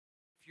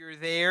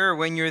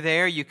When you're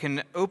there, you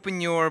can open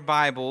your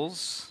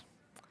Bibles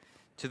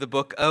to the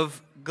book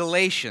of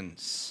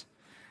Galatians.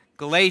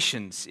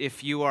 Galatians,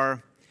 if you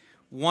are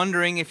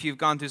wondering if you've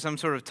gone through some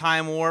sort of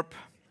time warp,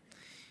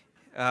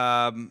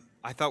 I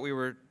thought we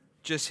were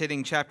just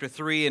hitting chapter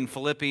 3 in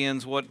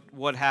Philippians.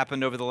 What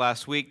happened over the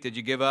last week? Did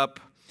you give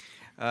up?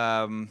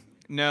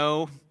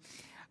 No.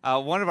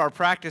 One of our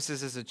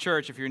practices as a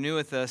church, if you're new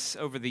with us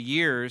over the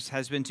years,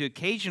 has been to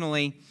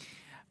occasionally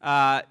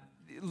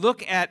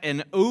look at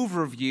an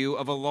overview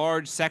of a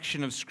large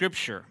section of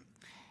Scripture,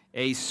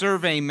 a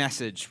survey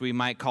message, we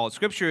might call it.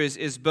 Scripture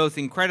is both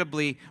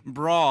incredibly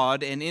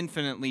broad and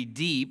infinitely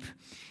deep,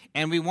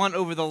 and we want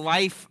over the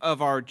life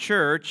of our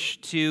church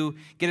to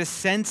get a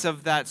sense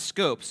of that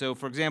scope. So,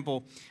 for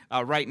example,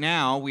 right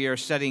now we are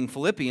studying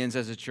Philippians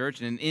as a church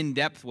in an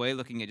in-depth way,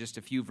 looking at just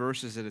a few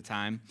verses at a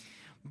time.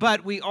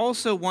 But we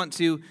also want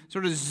to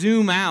sort of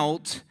zoom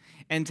out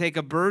and take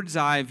a bird's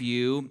eye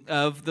view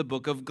of the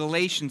book of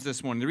Galatians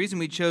this morning. The reason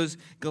we chose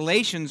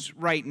Galatians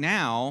right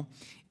now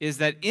is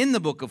that in the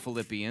book of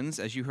Philippians,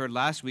 as you heard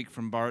last week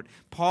from Bart,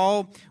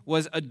 Paul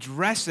was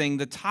addressing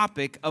the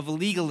topic of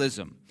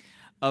legalism,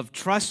 of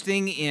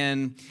trusting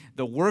in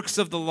the works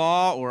of the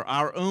law or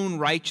our own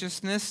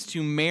righteousness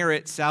to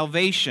merit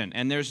salvation.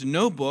 And there's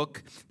no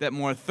book that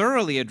more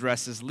thoroughly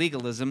addresses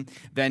legalism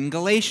than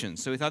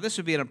Galatians. So we thought this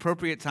would be an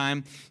appropriate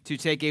time to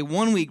take a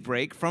one-week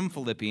break from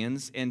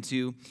Philippians and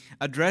to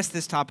address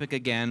this topic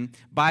again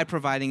by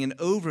providing an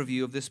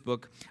overview of this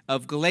book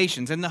of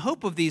Galatians. And the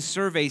hope of these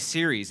survey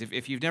series,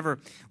 if you've never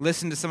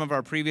listened to some of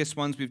our previous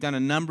ones, we've done a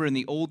number in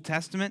the Old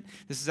Testament.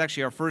 This is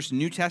actually our first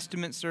New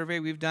Testament survey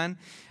we've done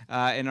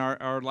in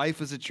our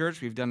life as a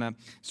church. We've done a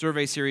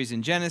survey series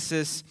in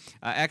Genesis,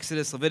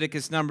 Exodus,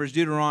 Leviticus, Numbers,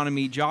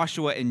 Deuteronomy,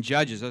 Joshua, and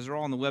Judges. Those are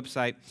all on the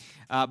website.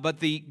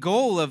 But the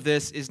goal of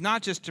this is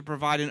not just to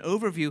provide an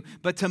overview,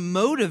 but to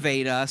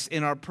motivate us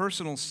in our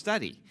personal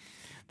study.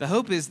 The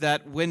hope is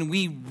that when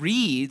we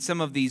read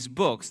some of these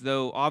books,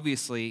 though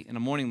obviously in a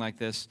morning like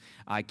this,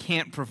 I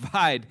can't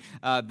provide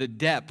the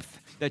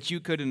depth that you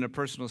could in a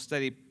personal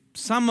study,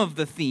 some of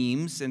the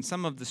themes and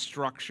some of the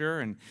structure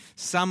and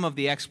some of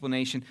the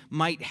explanation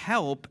might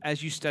help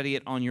as you study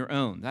it on your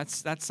own.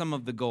 That's some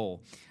of the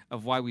goal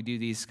of why we do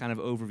these kind of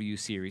overview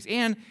series.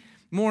 And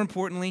more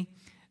importantly,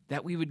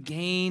 that we would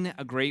gain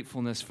a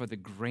gratefulness for the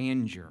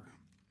grandeur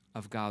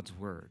of God's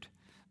Word,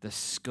 the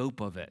scope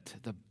of it,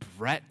 the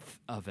breadth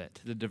of it,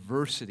 the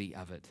diversity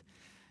of it,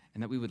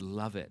 and that we would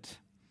love it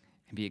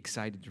and be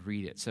excited to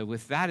read it. So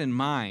with that in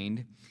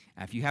mind,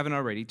 if you haven't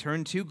already,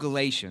 turn to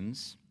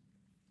Galatians.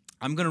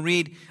 I'm going to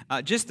read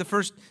just the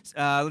first,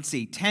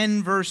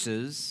 10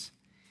 verses,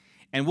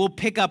 and we'll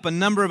pick up a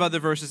number of other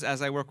verses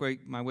as I work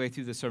my way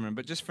through the sermon.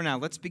 But just for now,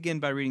 let's begin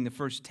by reading the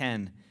first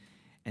 10,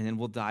 and then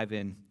we'll dive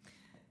in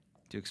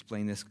to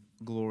explain this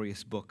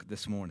glorious book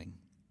this morning.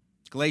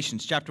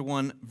 Galatians chapter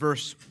 1,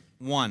 verse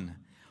 1.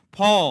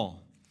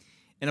 Paul,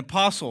 an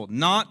apostle,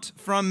 not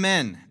from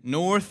men,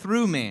 nor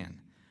through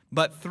man,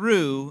 but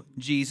through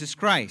Jesus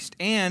Christ,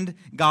 and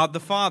God the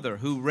Father,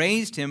 who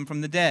raised him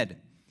from the dead,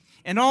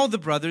 and all the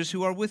brothers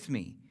who are with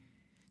me,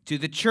 to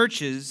the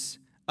churches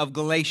of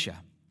Galatia.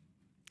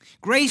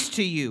 Grace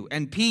to you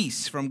and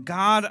peace from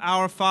God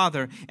our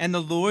Father and the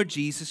Lord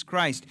Jesus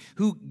Christ,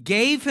 who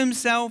gave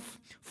himself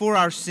for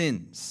our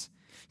sins,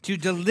 to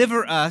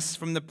deliver us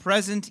from the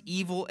present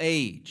evil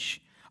age,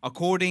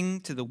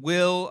 according to the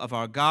will of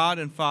our God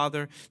and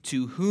Father,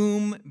 to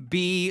whom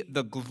be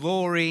the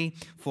glory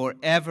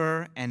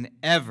forever and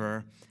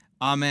ever.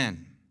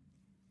 Amen.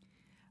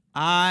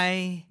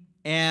 I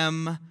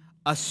am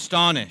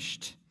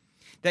astonished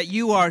that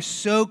you are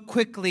so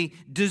quickly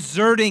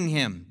deserting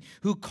him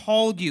who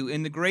called you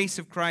in the grace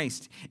of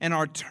Christ and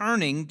are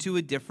turning to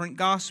a different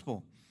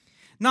gospel.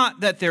 Not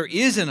that there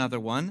is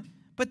another one,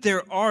 but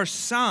there are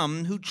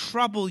some who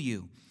trouble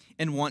you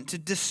and want to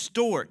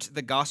distort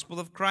the gospel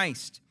of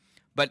Christ.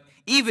 But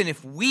even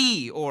if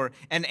we or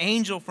an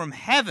angel from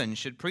heaven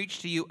should preach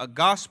to you a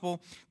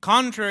gospel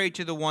contrary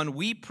to the one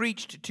we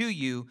preached to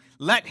you,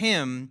 let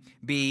him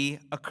be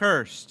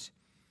accursed.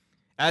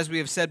 As we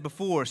have said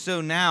before, so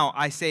now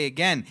I say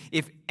again,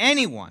 if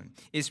anyone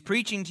is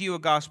preaching to you a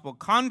gospel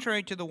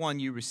contrary to the one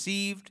you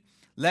received,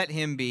 let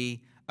him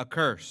be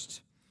accursed.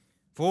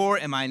 For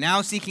am I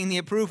now seeking the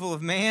approval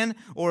of man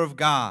or of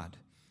God?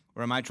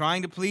 Or am I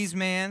trying to please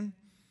man?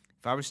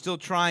 If I were still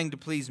trying to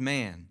please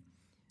man,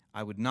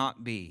 I would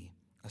not be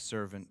a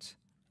servant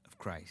of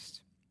Christ.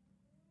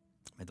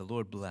 May the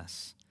Lord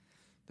bless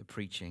the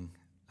preaching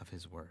of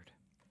his word.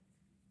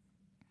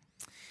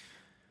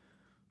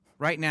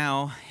 Right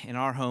now, in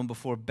our home,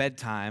 before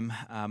bedtime,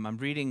 I'm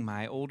reading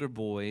my older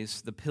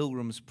boys, The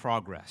Pilgrim's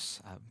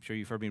Progress. I'm sure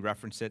you've heard me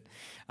reference it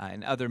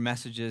in other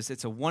messages.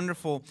 It's a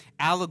wonderful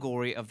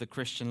allegory of the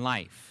Christian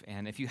life.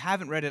 And if you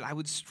haven't read it, I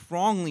would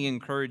strongly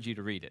encourage you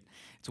to read it.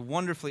 It's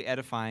wonderfully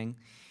edifying.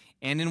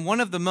 And in one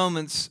of the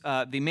moments,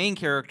 the main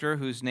character,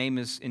 whose name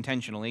is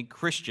intentionally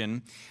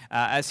Christian,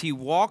 as he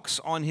walks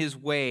on his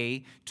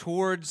way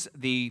towards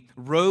the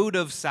road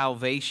of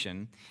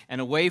salvation and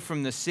away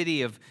from the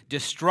city of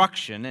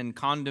destruction and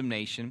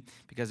condemnation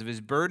because of his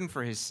burden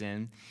for his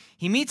sin,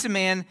 he meets a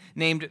man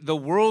named the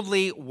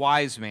worldly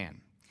wise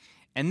man.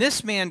 And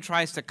this man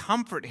tries to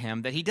comfort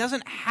him that he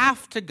doesn't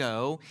have to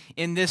go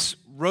in this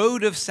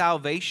road of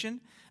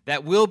salvation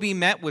that will be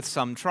met with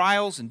some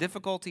trials and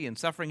difficulty and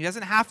suffering. He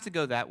doesn't have to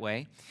go that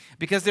way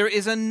because there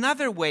is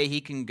another way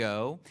he can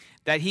go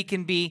that he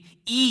can be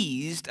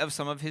eased of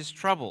some of his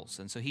troubles.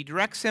 And so he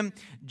directs him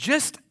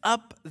just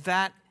up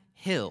that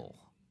hill,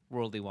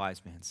 worldly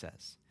wise man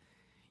says.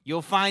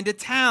 You'll find a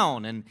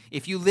town, and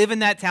if you live in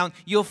that town,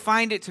 you'll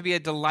find it to be a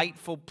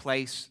delightful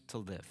place to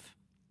live.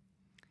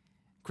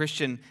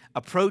 Christian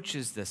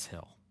approaches this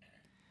hill,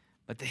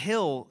 but the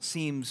hill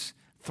seems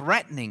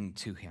threatening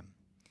to him.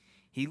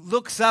 He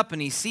looks up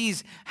and he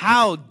sees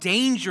how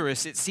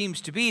dangerous it seems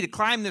to be to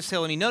climb this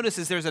hill, and he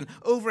notices there's an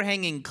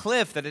overhanging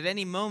cliff that at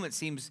any moment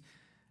seems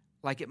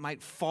like it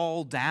might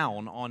fall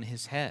down on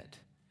his head.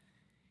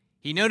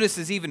 He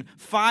notices even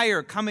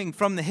fire coming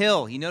from the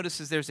hill. He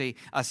notices there's a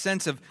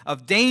sense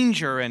of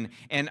danger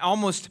and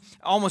almost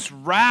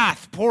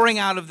wrath pouring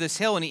out of this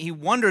hill, and he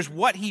wonders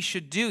what he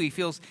should do. He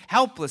feels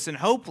helpless and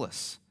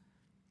hopeless.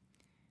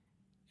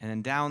 And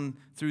then down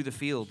through the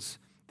fields,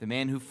 the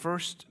man who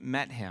first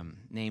met him,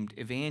 named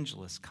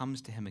Evangelist,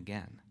 comes to him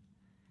again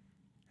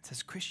and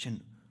says,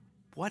 Christian,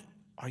 what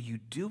are you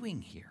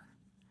doing here?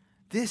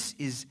 This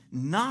is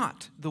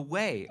not the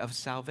way of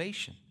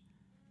salvation.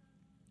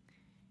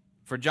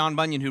 For John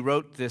Bunyan, who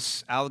wrote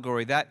this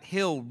allegory, that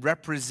hill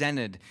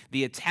represented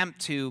the attempt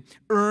to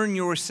earn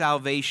your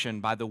salvation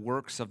by the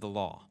works of the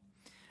law.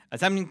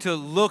 Attempting to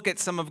look at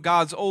some of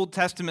God's Old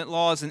Testament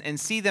laws and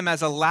see them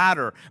as a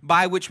ladder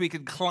by which we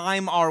could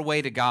climb our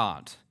way to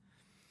God.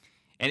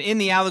 And in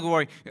the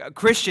allegory, a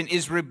Christian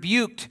is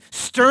rebuked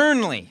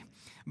sternly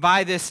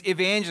by this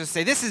evangelist.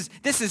 Say, this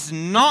is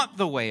not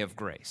the way of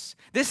grace.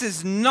 This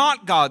is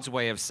not God's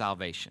way of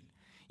salvation.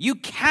 You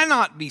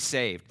cannot be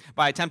saved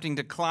by attempting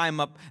to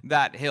climb up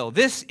that hill.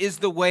 This is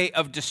the way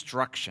of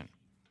destruction.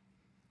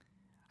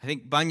 I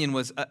think Bunyan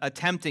was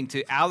attempting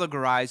to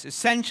allegorize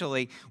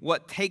essentially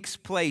what takes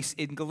place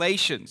in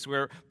Galatians,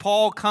 where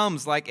Paul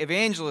comes like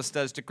Evangelist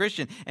does to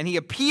Christian, and he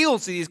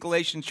appeals to these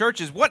Galatian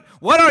churches. What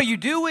are you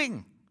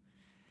doing?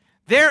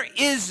 There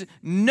is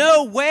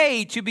no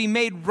way to be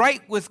made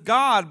right with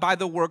God by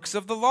the works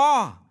of the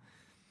law.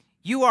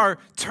 You are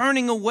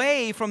turning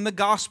away from the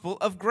gospel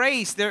of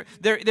grace. There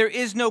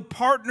is no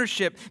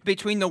partnership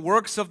between the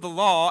works of the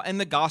law and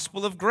the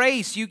gospel of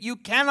grace. You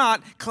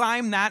cannot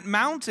climb that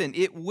mountain.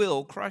 It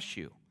will crush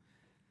you.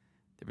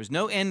 There is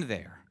no end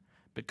there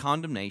but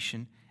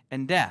condemnation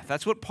and death.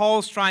 That's what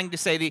Paul's trying to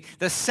say.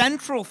 The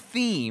central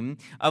theme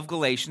of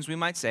Galatians, we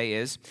might say,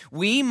 is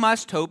we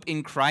must hope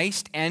in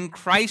Christ and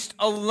Christ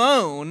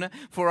alone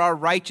for our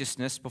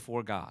righteousness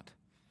before God.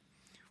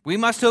 We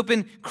must hope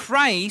in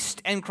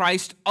Christ and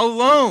Christ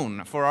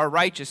alone for our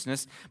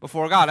righteousness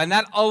before God. And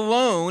that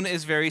alone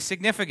is very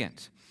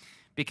significant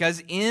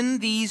because in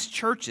these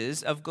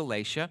churches of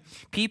Galatia,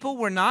 people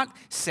were not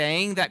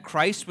saying that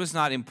Christ was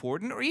not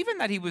important or even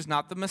that he was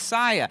not the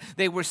Messiah.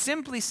 They were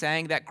simply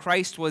saying that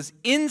Christ was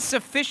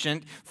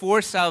insufficient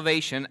for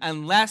salvation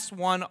unless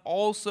one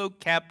also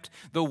kept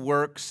the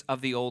works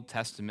of the Old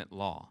Testament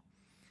law.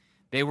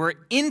 They were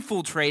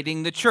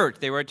infiltrating the church.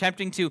 They were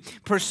attempting to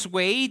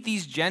persuade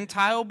these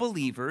Gentile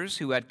believers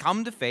who had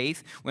come to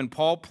faith when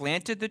Paul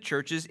planted the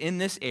churches in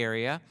this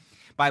area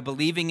by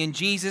believing in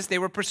Jesus. They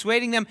were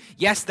persuading them,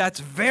 yes, that's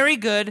very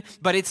good,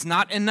 but it's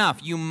not enough.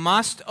 You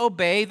must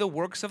obey the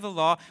works of the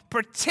law,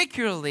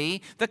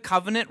 particularly the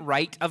covenant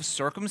rite of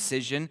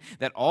circumcision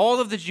that all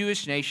of the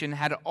Jewish nation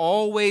had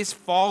always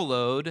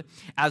followed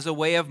as a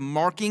way of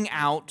marking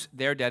out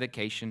their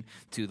dedication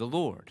to the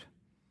Lord.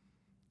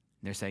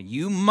 They're saying,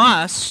 you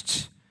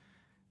must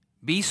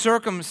be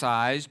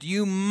circumcised,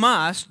 you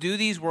must do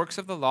these works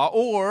of the law,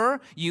 or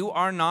you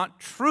are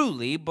not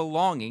truly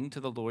belonging to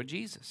the Lord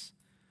Jesus.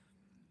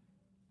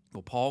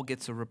 Well, Paul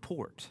gets a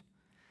report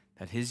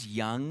that his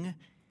young,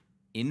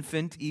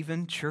 infant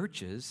even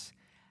churches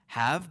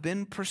have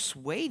been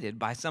persuaded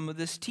by some of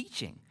this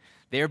teaching.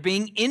 They're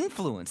being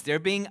influenced, they're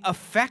being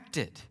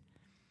affected.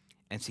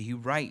 And so he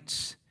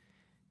writes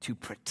to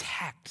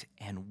protect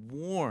and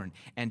warn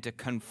and to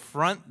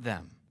confront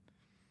them.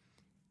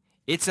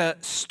 It's a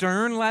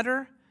stern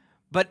letter,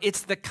 but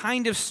it's the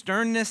kind of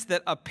sternness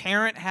that a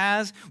parent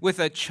has with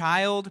a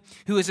child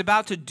who is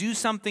about to do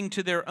something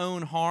to their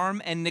own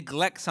harm and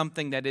neglect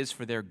something that is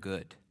for their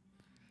good.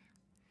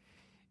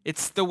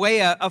 It's the way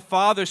a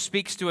father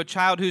speaks to a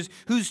child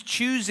who's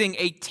choosing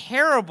a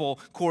terrible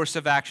course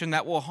of action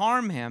that will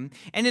harm him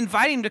and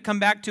inviting him to come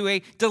back to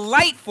a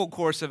delightful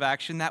course of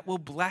action that will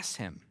bless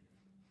him.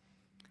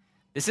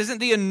 This isn't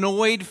the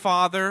annoyed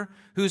father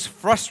who's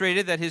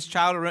frustrated that his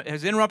child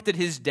has interrupted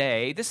his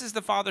day. This is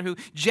the father who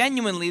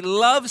genuinely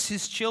loves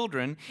his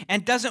children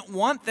and doesn't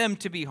want them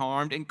to be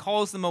harmed and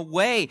calls them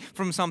away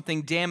from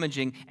something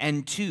damaging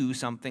and to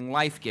something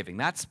life-giving.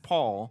 That's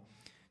Paul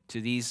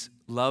to these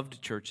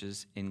loved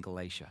churches in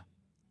Galatia.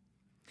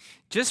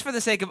 Just for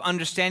the sake of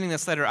understanding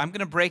this letter, I'm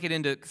going to break it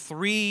into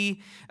three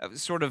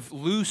sort of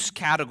loose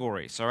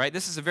categories, all right?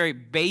 This is a very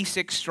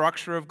basic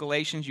structure of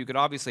Galatians. You could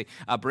obviously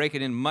break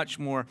it in much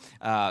more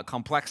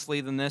complexly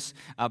than this,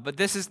 but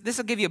this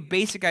will give you a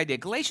basic idea.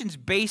 Galatians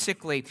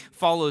basically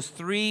follows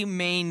three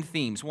main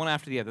themes, one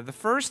after the other. The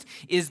first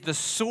is the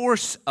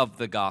source of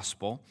the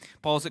gospel.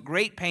 Paul's at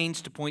great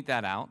pains to point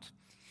that out.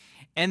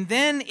 And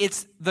then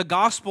it's the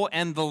gospel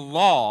and the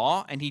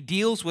law, and he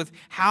deals with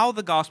how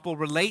the gospel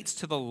relates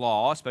to the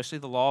law, especially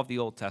the law of the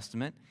Old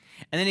Testament.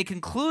 And then he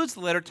concludes the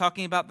letter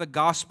talking about the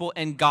gospel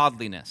and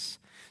godliness.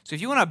 So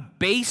if you want a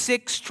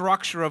basic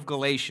structure of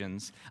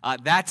Galatians,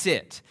 that's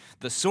it.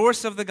 The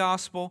source of the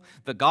gospel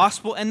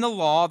and the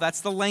law,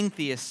 that's the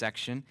lengthiest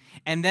section,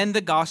 and then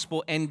the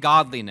gospel and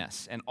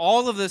godliness. And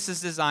all of this is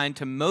designed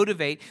to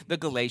motivate the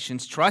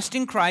Galatians, trust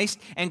in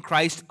Christ and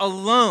Christ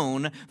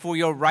alone for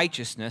your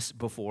righteousness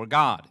before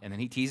God. And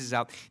then he teases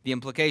out the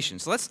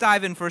implications. So let's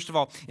dive in, first of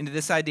all, into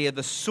this idea of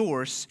the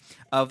source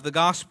of the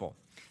gospel.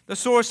 The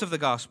source of the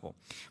gospel.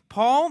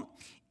 Paul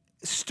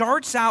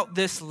starts out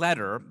this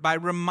letter by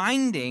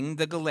reminding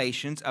the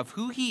Galatians of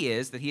who he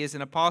is, that he is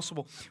an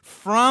apostle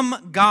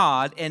from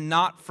God and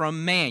not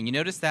from man. You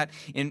notice that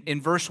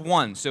in verse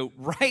 1. So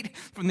right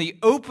from the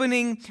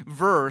opening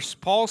verse,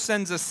 Paul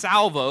sends a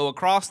salvo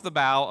across the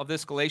bow of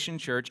this Galatian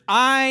church.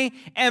 I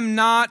am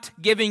not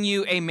giving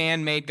you a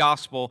man-made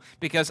gospel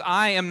because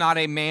I am not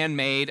a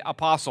man-made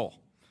apostle.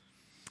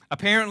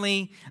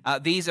 Apparently,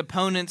 these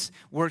opponents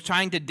were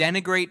trying to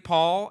denigrate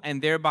Paul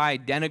and thereby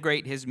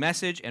denigrate his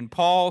message, and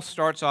Paul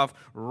starts off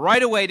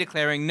right away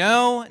declaring,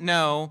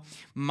 no,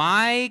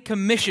 my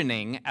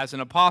commissioning as an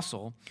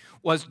apostle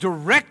was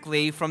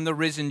directly from the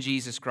risen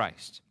Jesus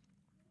Christ.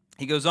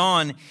 He goes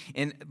on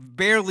in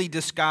barely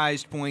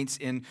disguised points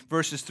in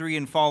verses 3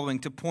 and following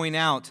to point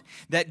out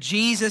that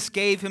Jesus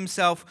gave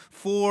himself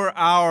for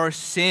our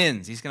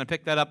sins. He's going to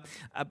pick that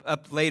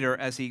up later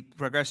as he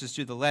progresses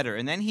through the letter.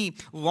 And then he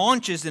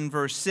launches in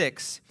verse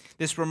 6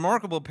 this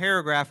remarkable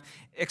paragraph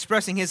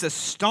expressing his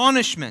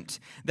astonishment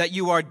that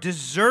you are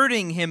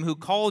deserting him who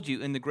called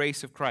you in the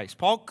grace of Christ.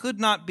 Paul could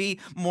not be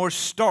more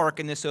stark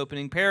in this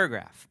opening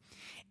paragraph.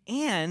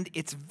 And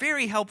it's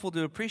very helpful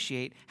to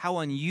appreciate how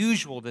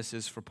unusual this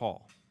is for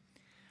Paul.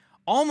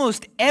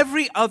 Almost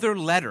every other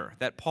letter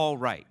that Paul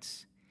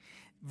writes,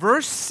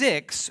 verse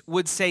 6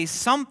 would say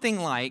something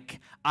like,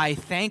 I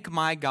thank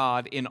my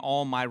God in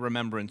all my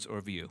remembrance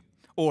of you.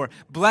 Or,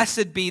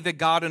 blessed be the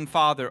God and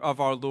Father of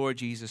our Lord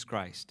Jesus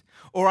Christ.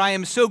 Or, I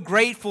am so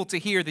grateful to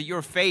hear that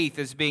your faith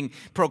is being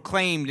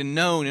proclaimed and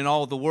known in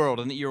all the world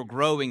and that you're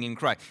growing in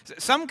Christ.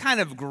 Some kind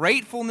of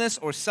gratefulness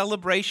or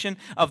celebration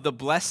of the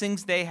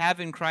blessings they have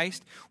in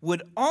Christ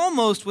would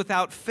almost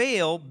without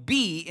fail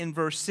be in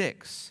verse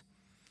 6.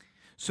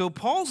 So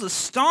Paul's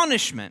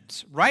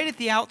astonishment right at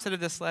the outset of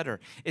this letter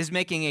is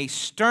making a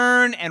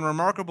stern and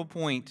remarkable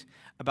point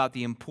about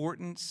the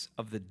importance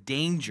of the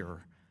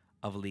danger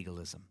of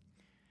legalism.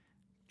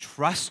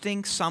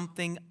 Trusting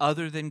something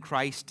other than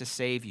Christ to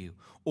save you,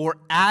 or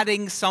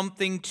adding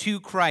something to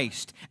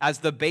Christ as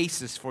the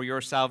basis for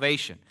your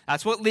salvation.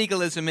 That's what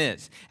legalism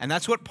is. And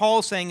that's what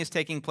Paul's saying is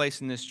taking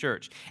place in this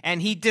church.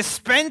 And he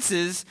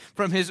dispenses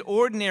from his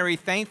ordinary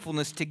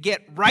thankfulness to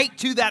get right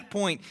to that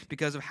point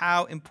because of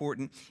how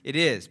important it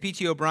is.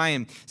 P.T.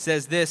 O'Brien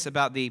says this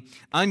about the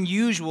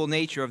unusual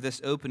nature of this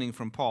opening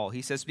from Paul.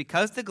 He says,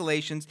 because the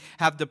Galatians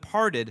have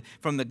departed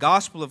from the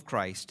gospel of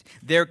Christ,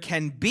 there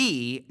can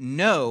be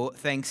no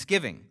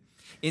thanksgiving.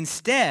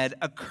 Instead,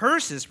 a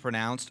curse is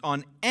pronounced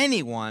on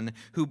anyone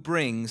who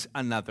brings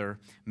another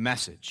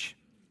message.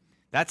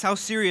 That's how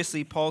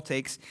seriously Paul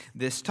takes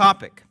this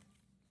topic.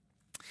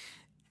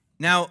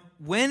 Now,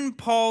 when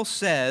Paul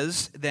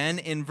says then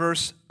in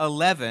verse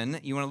 11,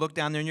 you want to look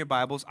down there in your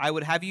Bibles, I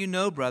would have you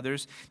know,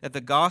 brothers, that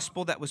the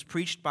gospel that was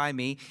preached by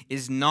me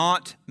is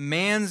not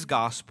man's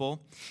gospel.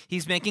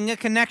 He's making a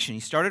connection. He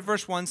started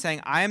verse 1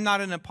 saying, I am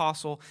not an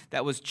apostle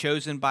that was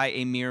chosen by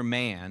a mere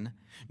man,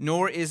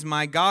 nor is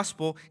my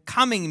gospel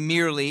coming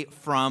merely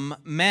from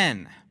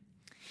men.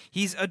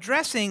 He's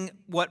addressing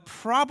what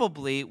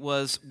probably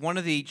was one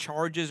of the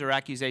charges or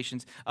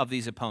accusations of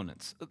these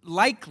opponents.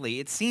 Likely,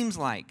 it seems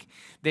like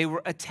they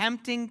were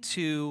attempting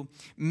to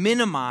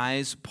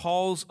minimize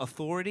Paul's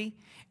authority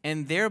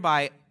and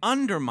thereby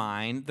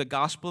undermine the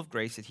gospel of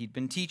grace that he'd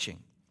been teaching.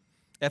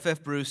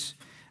 F.F. Bruce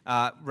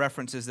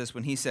references this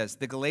when he says,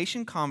 the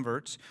Galatian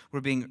converts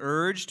were being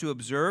urged to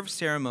observe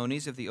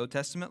ceremonies of the Old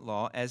Testament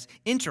law as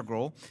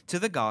integral to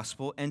the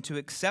gospel and to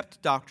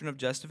accept doctrine of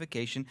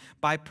justification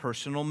by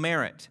personal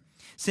merit.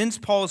 Since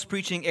Paul's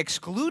preaching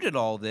excluded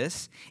all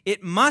this,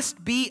 it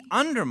must be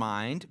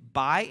undermined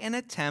by an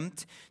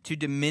attempt to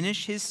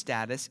diminish his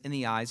status in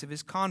the eyes of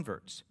his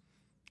converts.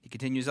 He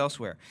continues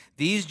elsewhere.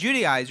 These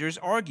Judaizers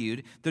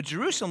argued the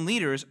Jerusalem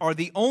leaders are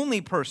the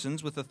only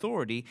persons with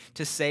authority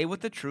to say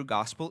what the true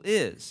gospel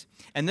is.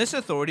 And this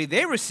authority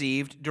they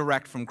received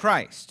direct from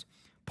Christ.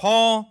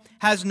 Paul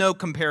has no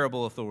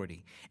comparable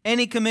authority.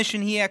 Any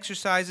commission he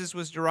exercises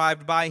was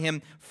derived by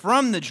him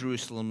from the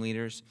Jerusalem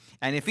leaders,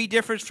 and if he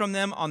differs from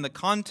them on the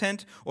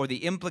content or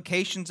the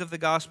implications of the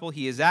gospel,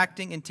 he is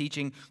acting and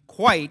teaching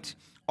quite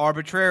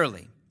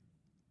arbitrarily.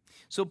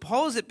 So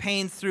Paul is at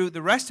pains through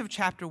the rest of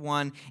chapter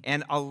 1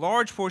 and a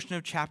large portion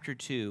of chapter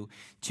 2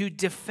 to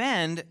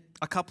defend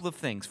a couple of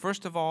things.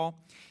 First of all,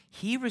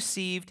 he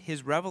received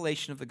his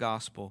revelation of the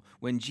gospel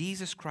when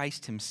Jesus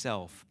Christ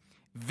himself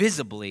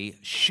visibly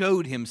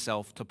showed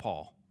himself to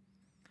Paul.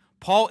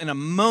 Paul, in a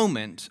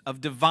moment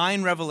of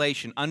divine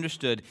revelation,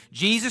 understood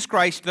Jesus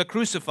Christ, the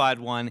crucified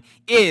one,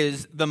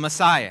 is the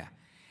Messiah.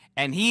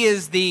 And he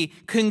is the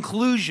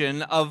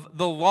conclusion of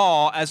the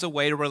law as a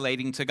way to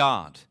relating to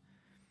God.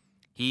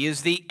 He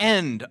is the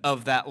end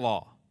of that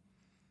law.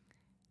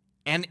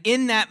 And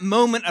in that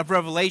moment of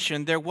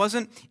revelation, there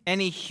wasn't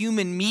any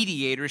human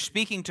mediator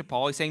speaking to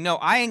Paul. He's saying, no,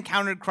 I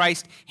encountered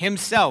Christ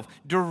himself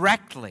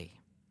directly.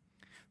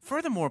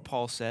 Furthermore,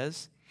 Paul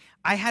says,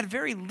 I had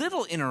very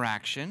little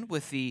interaction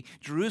with the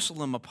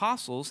Jerusalem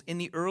apostles in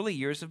the early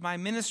years of my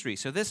ministry.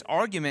 So this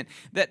argument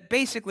that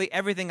basically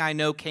everything I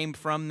know came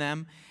from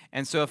them,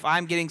 and so if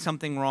I'm getting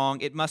something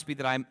wrong, it must be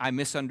that I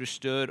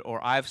misunderstood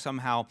or I've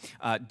somehow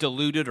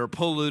diluted or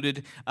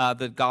polluted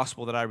the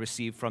gospel that I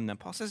received from them.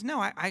 Paul says, no,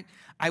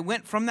 I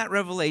went from that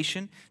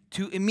revelation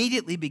to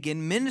immediately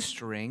begin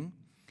ministering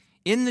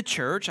in the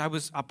church. I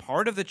was a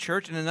part of the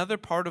church in another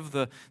part of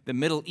the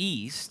Middle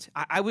East.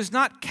 I was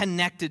not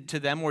connected to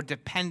them or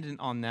dependent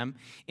on them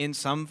in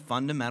some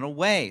fundamental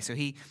way. So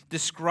he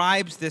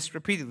describes this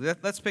repeatedly.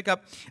 Let's pick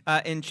up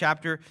in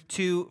chapter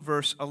 2,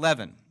 verse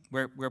 11,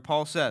 where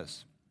Paul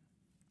says,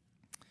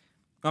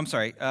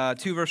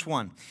 2 verse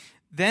 1.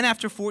 Then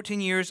after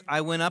 14 years, I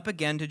went up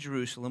again to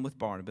Jerusalem with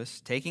Barnabas,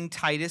 taking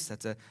Titus,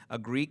 that's a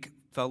Greek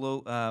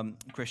fellow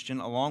Christian,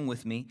 along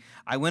with me.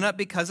 I went up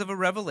because of a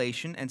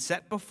revelation and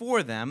set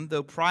before them,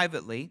 though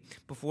privately,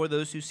 before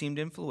those who seemed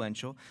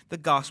influential, the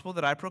gospel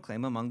that I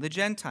proclaim among the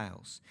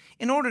Gentiles,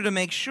 in order to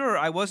make sure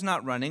I was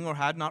not running or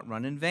had not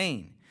run in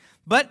vain.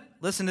 But,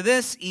 listen to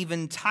this,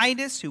 even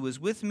Titus, who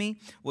was with me,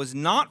 was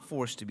not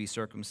forced to be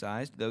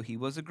circumcised, though he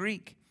was a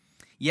Greek.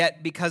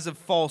 Yet, because of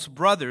false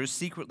brothers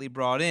secretly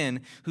brought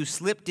in, who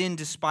slipped in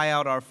to spy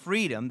out our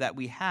freedom that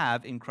we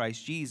have in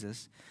Christ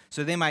Jesus,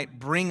 so they might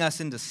bring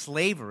us into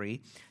slavery,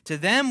 to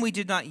them we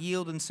did not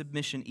yield in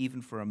submission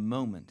even for a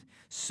moment,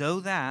 so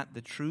that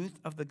the truth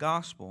of the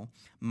gospel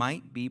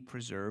might be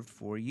preserved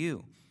for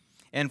you.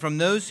 And from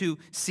those who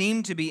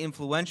seemed to be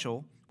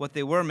influential, what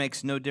they were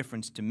makes no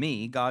difference to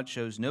me. God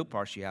shows no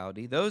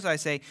partiality. Those, I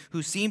say,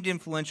 who seemed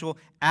influential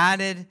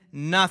added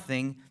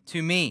nothing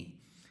to me.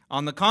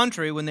 On the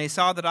contrary, when they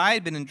saw that I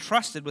had been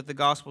entrusted with the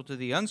gospel to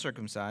the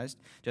uncircumcised,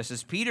 just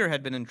as Peter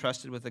had been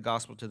entrusted with the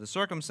gospel to the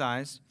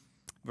circumcised,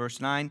 verse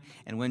 9,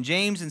 and when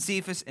James and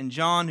Cephas and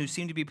John, who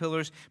seemed to be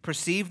pillars,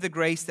 perceived the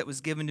grace that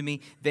was given to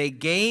me, they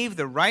gave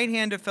the right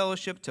hand of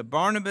fellowship to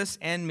Barnabas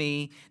and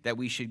me, that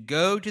we should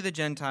go to the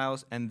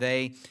Gentiles and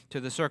they to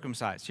the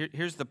circumcised.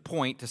 Here's the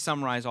point to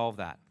summarize all of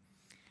that.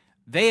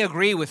 They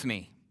agree with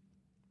me.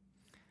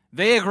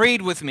 They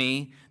agreed with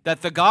me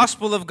that the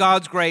gospel of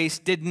God's grace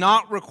did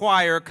not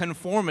require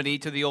conformity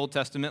to the Old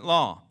Testament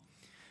law.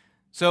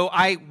 So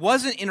I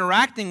wasn't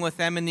interacting with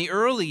them in the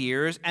early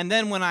years, and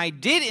then when I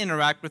did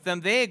interact with them,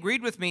 they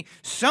agreed with me,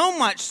 so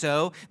much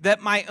so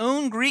that my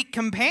own Greek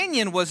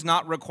companion was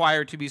not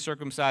required to be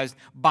circumcised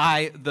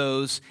by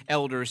those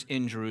elders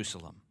in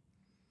Jerusalem.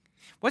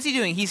 What's he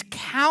doing? He's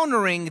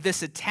countering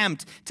this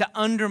attempt to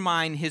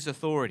undermine his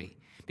authority,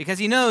 because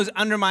he knows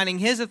undermining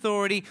his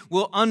authority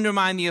will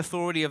undermine the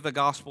authority of the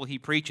gospel he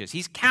preaches.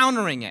 He's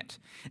countering it.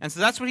 And so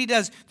that's what he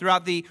does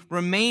throughout the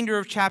remainder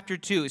of chapter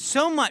 2.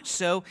 So much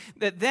so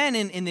that then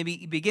in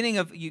the beginning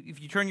of, if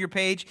you turn your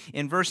page,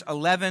 in verse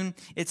 11,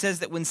 it says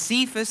that when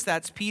Cephas,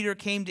 that's Peter,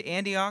 came to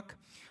Antioch,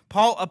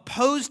 Paul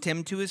opposed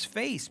him to his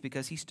face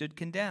because he stood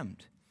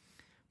condemned.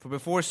 For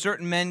before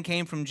certain men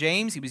came from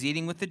James, he was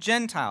eating with the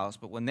Gentiles.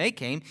 But when they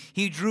came,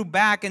 he drew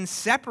back and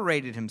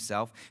separated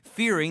himself,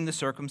 fearing the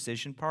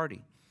circumcision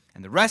party.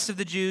 And the rest of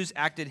the Jews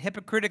acted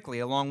hypocritically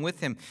along with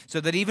him,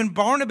 so that even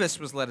Barnabas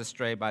was led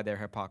astray by their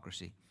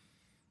hypocrisy.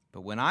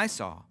 But when I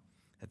saw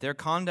that their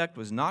conduct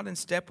was not in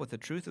step with the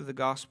truth of the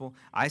gospel,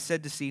 I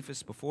said to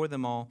Cephas before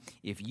them all,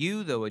 if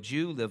you, though a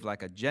Jew, live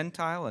like a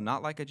Gentile and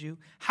not like a Jew,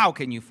 how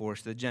can you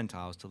force the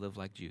Gentiles to live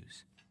like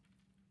Jews?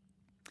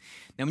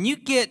 Now, when you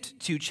get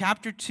to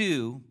chapter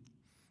 2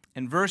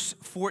 and verse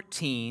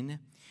 14,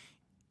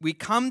 we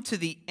come to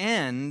the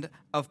end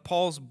of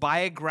Paul's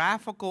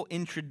biographical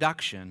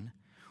introduction,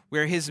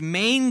 where his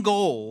main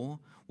goal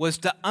was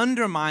to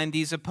undermine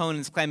these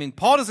opponents, claiming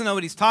Paul doesn't know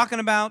what he's talking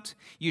about,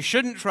 you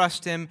shouldn't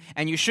trust him,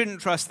 and you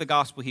shouldn't trust the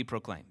gospel he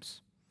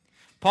proclaims.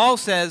 Paul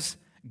says,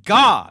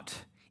 God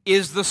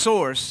is the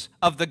source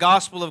of the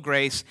gospel of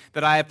grace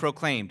that I have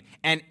proclaimed.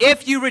 And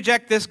if you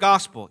reject this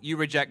gospel, you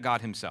reject God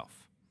himself.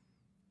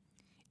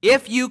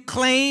 If you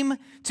claim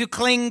to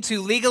cling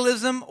to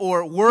legalism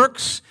or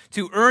works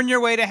to earn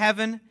your way to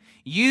heaven,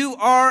 you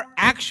are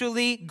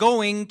actually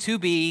going to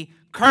be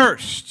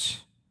cursed.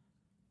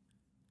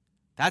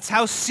 That's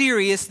how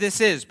serious this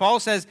is. Paul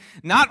says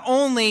not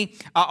only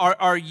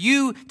are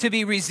you to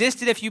be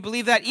resisted if you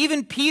believe that,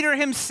 even Peter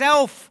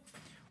himself,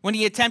 when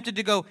he attempted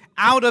to go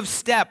out of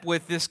step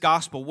with this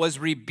gospel, was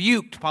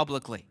rebuked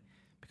publicly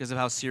because of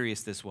how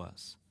serious this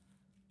was.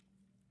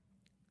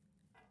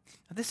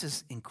 Now, this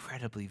is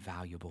incredibly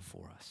valuable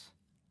for us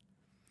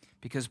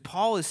because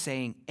Paul is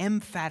saying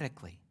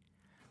emphatically,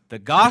 the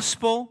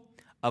gospel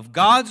of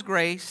God's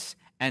grace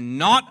and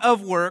not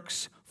of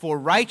works for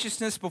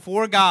righteousness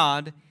before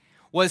God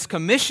was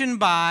commissioned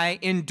by,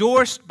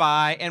 endorsed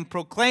by, and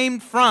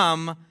proclaimed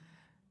from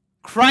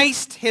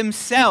Christ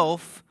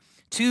himself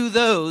to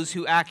those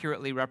who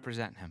accurately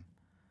represent him.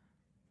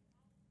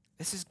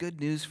 This is good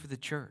news for the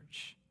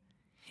church.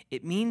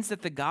 It means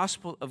that the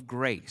gospel of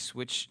grace,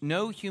 which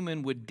no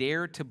human would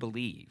dare to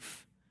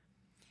believe,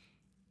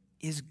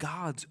 is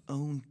God's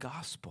own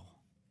gospel.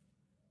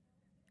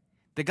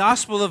 The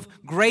gospel of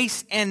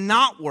grace and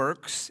not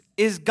works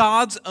is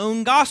God's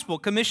own gospel,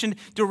 commissioned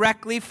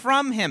directly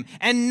from him.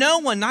 And no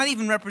one, not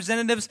even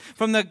representatives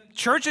from the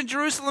church of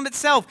Jerusalem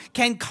itself,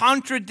 can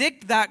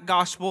contradict that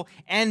gospel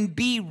and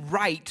be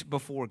right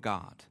before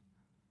God.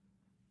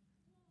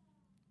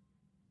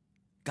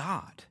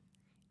 God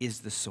is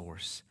the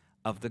source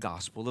of the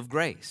gospel of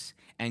grace.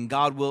 And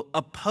God will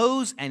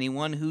oppose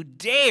anyone who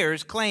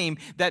dares claim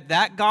that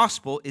that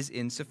gospel is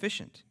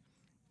insufficient.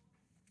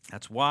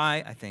 That's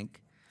why I think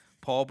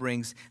Paul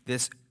brings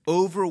this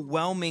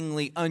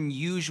overwhelmingly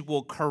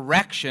unusual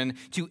correction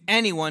to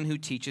anyone who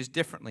teaches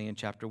differently in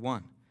chapter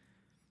 1.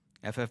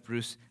 F.F.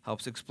 Bruce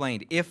helps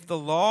explain, if the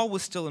law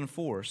was still in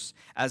force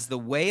as the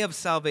way of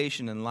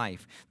salvation and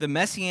life, the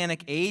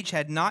Messianic age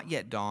had not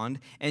yet dawned,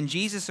 and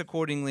Jesus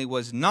accordingly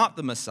was not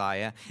the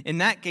Messiah. In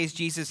that case,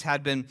 Jesus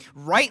had been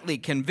rightly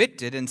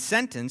convicted and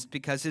sentenced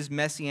because his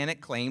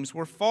Messianic claims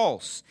were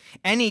false.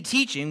 Any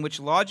teaching which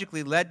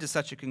logically led to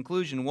such a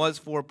conclusion was,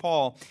 for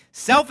Paul,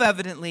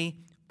 self-evidently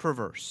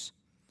perverse.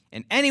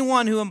 And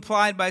anyone who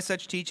implied by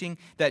such teaching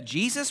that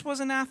Jesus was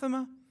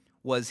anathema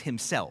was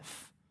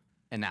himself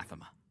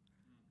anathema.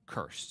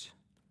 Cursed.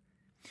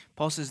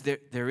 Paul says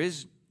there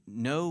is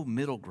no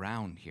middle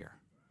ground here.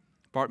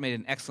 Bart made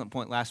an excellent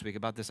point last week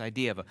about this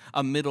idea of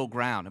a middle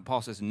ground. And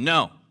Paul says,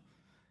 no,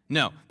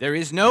 there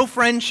is no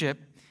friendship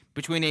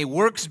between a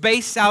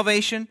works-based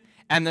salvation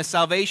and the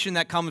salvation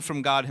that comes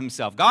from God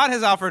himself. God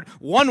has offered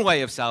one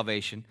way of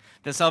salvation,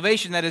 the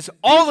salvation that is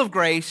all of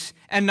grace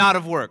and not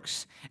of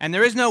works. And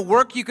there is no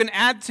work you can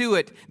add to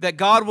it that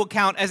God will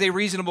count as a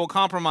reasonable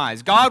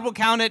compromise. God will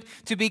count it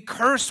to be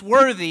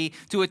curse-worthy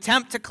to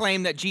attempt to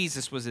claim that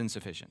Jesus was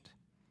insufficient.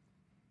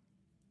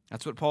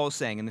 That's what Paul is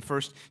saying in the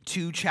first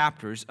 2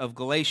 chapters of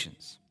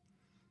Galatians.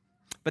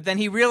 But then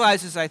he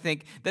realizes, I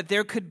think, that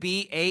there could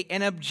be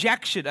an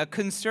objection, a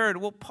concern.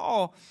 Well,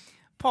 Paul,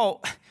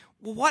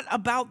 what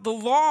about the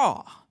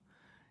law?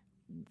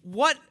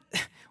 What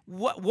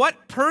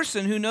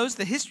person who knows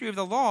the history of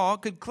the law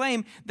could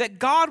claim that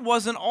God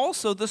wasn't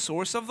also the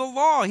source of the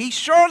law? He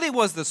surely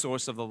was the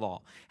source of the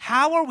law.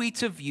 How are we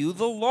to view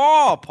the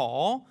law,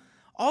 Paul?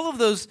 All of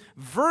those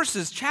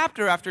verses,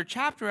 chapter after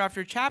chapter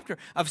after chapter,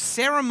 of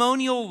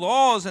ceremonial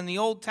laws in the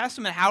Old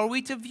Testament, how are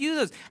we to view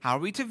those? How are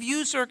we to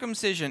view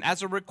circumcision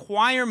as a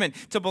requirement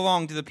to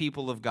belong to the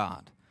people of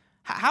God?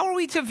 How are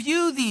we to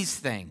view these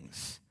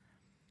things?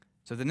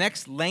 So the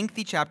next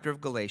lengthy chapter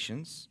of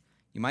Galatians,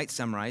 you might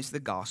summarize the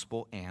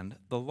gospel and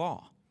the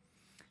law.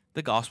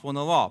 The gospel and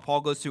the law.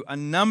 Paul goes through a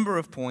number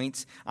of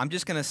points. I'm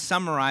just going to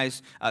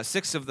summarize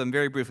 6 of them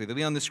very briefly. They'll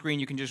be on the screen.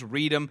 You can just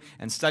read them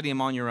and study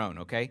them on your own,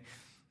 okay?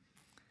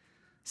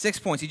 6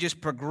 points. He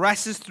just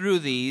progresses through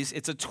these.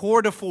 It's a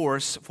tour de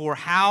force for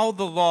how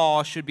the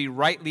law should be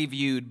rightly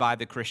viewed by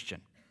the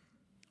Christian.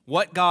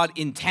 What God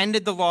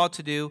intended the law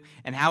to do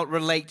and how it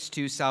relates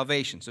to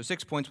salvation. So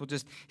 6 points, we'll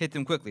just hit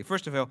them quickly.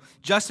 First of all,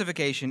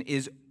 justification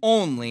is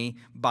only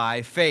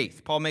by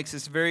faith. Paul makes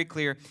this very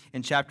clear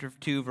in chapter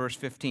 2, verse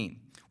 15.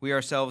 We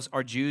ourselves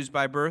are Jews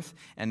by birth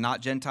and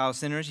not Gentile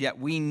sinners, yet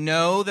we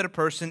know that a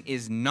person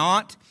is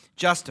not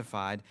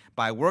justified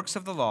by works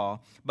of the law,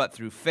 but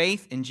through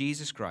faith in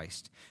Jesus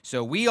Christ.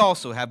 So we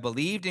also have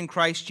believed in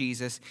Christ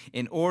Jesus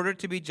in order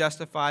to be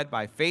justified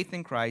by faith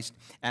in Christ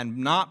and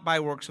not by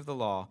works of the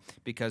law,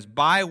 because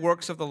by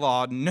works of the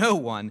law no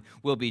one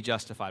will be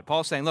justified.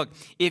 Paul's saying, look,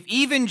 if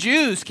even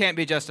Jews can't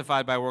be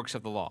justified by works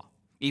of the law,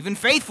 even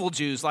faithful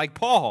Jews like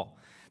Paul,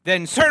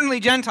 then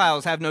certainly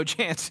Gentiles have no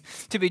chance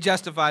to be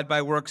justified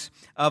by works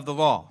of the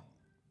law.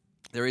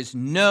 There is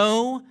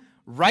no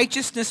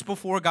righteousness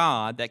before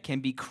God that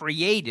can be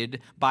created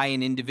by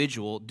an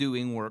individual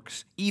doing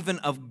works, even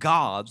of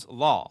God's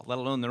law, let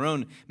alone their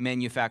own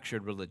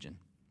manufactured religion.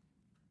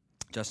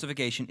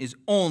 Justification is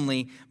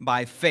only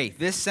by faith.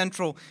 This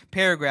central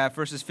paragraph,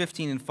 verses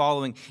 15 and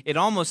following, it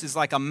almost is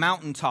like a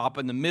mountaintop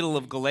in the middle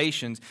of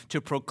Galatians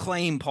to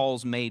proclaim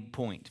Paul's made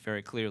point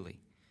very clearly.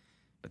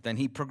 But then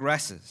he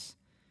progresses.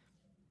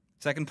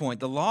 Second point,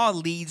 the law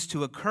leads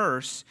to a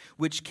curse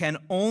which can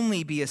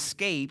only be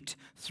escaped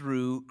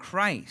through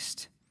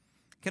Christ.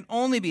 Can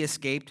only be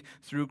escaped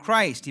through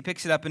Christ. He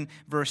picks it up in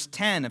verse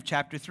 10 of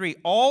chapter 3.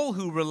 All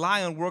who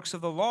rely on works of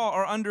the law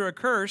are under a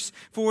curse,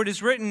 for it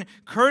is written,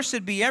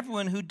 "Cursed be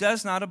everyone who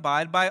does not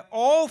abide by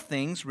all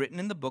things written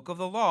in the book of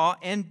the law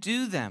and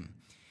do them."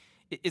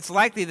 It's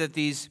likely that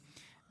these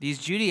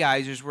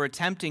Judaizers were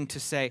attempting to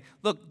say,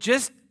 look,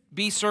 just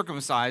be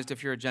circumcised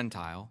if you're a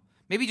Gentile.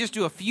 Maybe just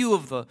do a few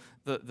of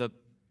the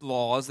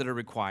laws that are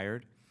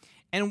required.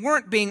 And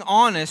weren't being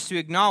honest to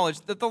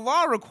acknowledge that the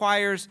law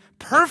requires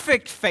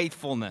perfect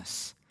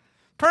faithfulness.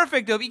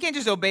 You can't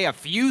just obey a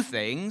few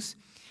things.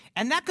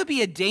 And that could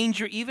be a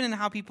danger even in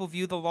how people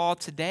view the law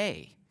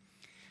today.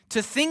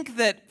 To think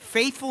that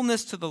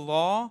faithfulness to the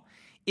law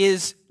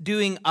is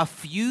doing a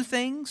few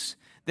things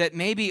that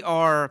maybe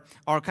are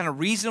kind of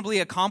reasonably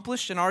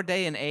accomplished in our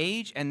day and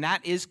age, and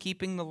that is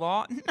keeping the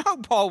law? No,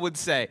 Paul would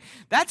say.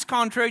 That's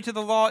contrary to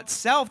the law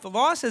itself. The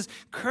law says,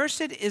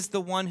 "Cursed is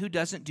the one who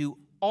doesn't do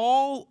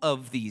all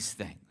of these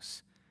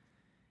things."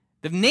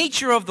 The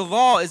nature of the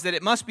law is that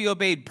it must be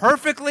obeyed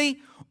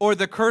perfectly or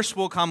the curse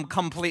will come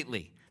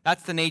completely.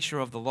 That's the nature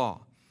of the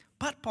law.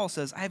 But Paul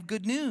says, I have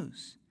good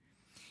news.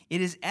 It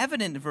is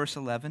evident in verse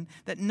 11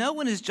 that no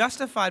one is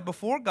justified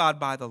before God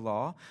by the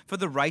law, for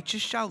the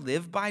righteous shall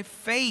live by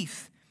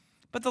faith.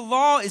 But the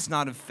law is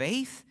not of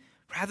faith.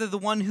 Rather, the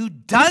one who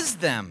does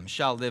them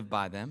shall live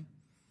by them.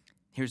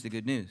 Here's the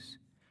good news.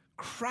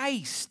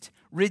 Christ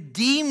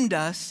redeemed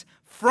us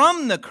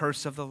from the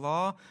curse of the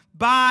law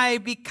by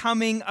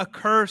becoming a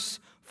curse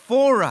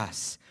for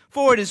us.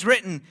 For it is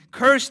written,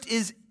 "Cursed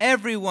is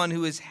everyone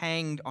who is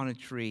hanged on a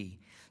tree,"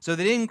 so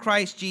that in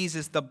Christ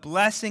Jesus the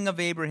blessing of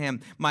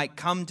Abraham might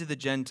come to the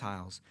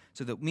Gentiles,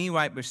 so that we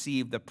might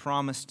receive the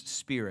promised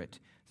Spirit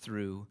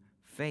through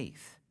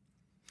faith.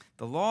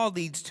 The law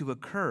leads to a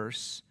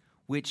curse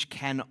which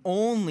can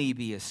only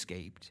be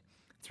escaped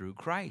through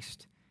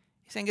Christ.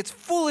 He's saying it's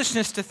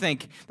foolishness to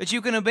think that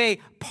you can obey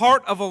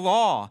part of a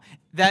law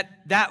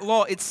that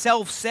law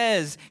itself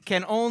says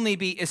can only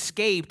be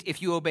escaped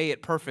if you obey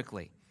it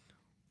perfectly.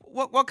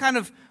 What kind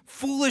of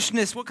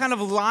foolishness, what kind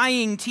of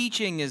lying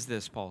teaching is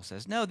this, Paul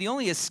says? No, the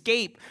only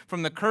escape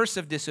from the curse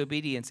of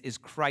disobedience is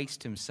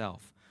Christ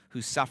himself,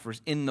 who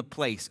suffers in the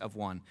place of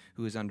one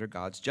who is under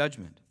God's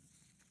judgment.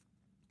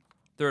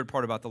 Third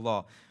part about the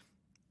law.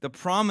 The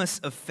promise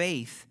of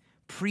faith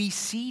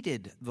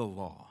preceded the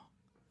law.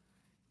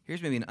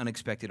 Here's maybe an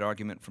unexpected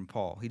argument from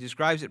Paul. He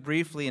describes it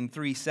briefly in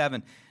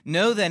 3:7.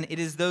 Know then, it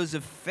is those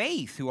of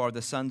faith who are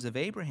the sons of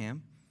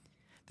Abraham.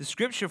 The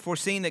scripture,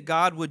 foreseeing that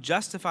God would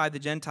justify the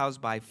Gentiles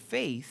by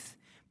faith,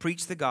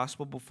 preached the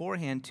gospel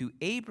beforehand to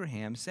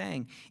Abraham,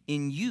 saying,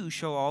 "In you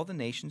shall all the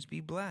nations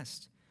be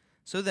blessed."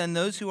 So then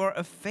those who are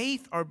of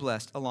faith are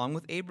blessed, along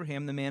with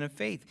Abraham, the man of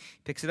faith.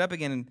 Picks it up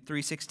again in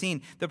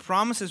 3:16. The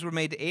promises were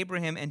made to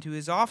Abraham and to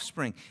his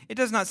offspring. It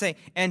does not say,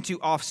 "and to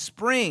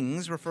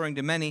offsprings," referring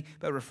to many,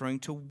 but referring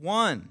to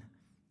one,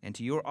 "and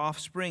to your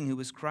offspring, who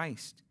is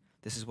Christ."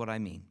 This is what I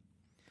mean.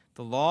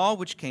 The law,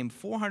 which came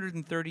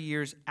 430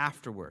 years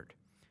afterward,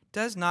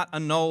 does not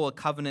annul a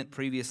covenant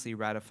previously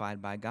ratified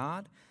by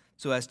God,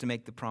 so as to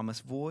make the promise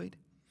void.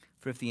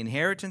 For if the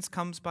inheritance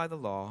comes by the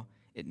law,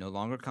 it no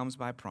longer comes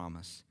by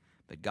promise,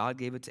 but God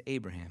gave it to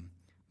Abraham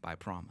by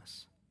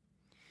promise.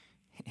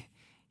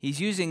 He's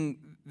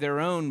using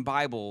their own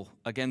Bible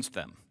against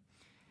them.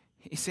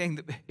 He's saying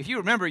that if you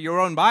remember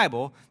your own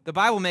Bible, the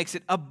Bible makes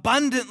it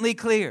abundantly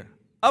clear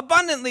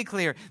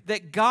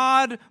that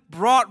God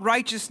brought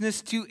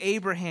righteousness to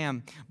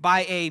Abraham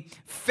by a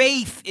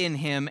faith in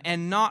him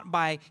and not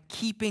by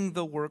keeping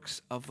the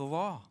works of the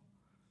law.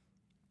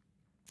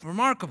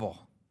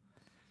 Remarkable.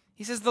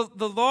 He says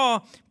the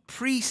law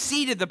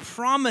preceded, the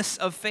promise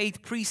of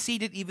faith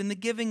preceded even the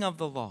giving of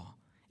the law.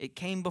 It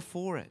came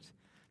before it.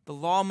 The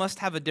law must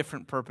have a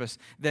different purpose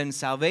than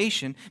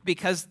salvation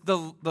because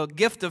the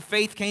gift of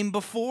faith came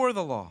before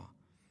the law.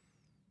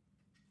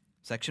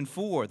 Section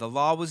 4, the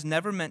law was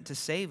never meant to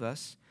save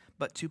us,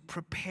 but to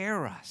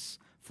prepare us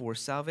for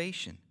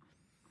salvation.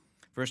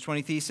 Verse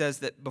 23 says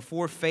that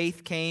before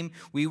faith came,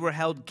 we were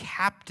held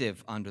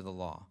captive under the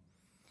law.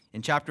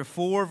 In chapter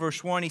 4,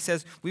 verse 1, he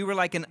says, we were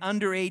like an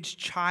underage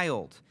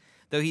child.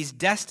 Though he's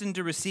destined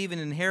to receive an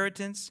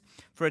inheritance,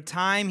 for a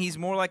time he's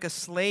more like a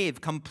slave,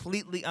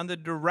 completely under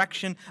the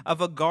direction of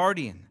a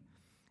guardian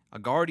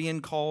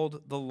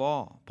called the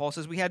law. Paul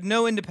says we had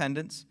no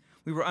independence.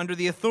 We were under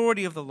the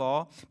authority of the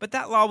law, but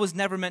that law was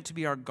never meant to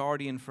be our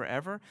guardian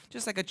forever,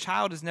 just like a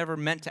child is never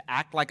meant to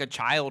act like a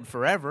child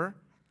forever.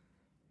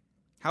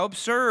 How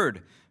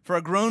absurd for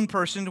a grown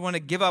person to want to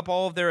give up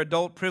all of their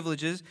adult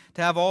privileges,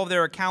 to have all of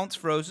their accounts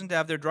frozen, to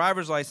have their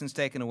driver's license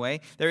taken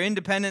away, their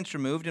independence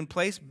removed, and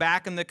placed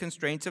back in the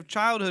constraints of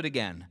childhood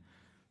again.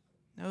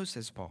 No,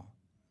 says Paul,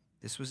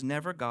 this was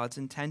never God's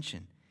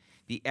intention.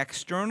 The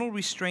external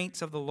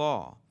restraints of the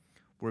law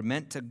were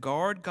meant to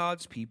guard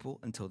God's people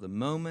until the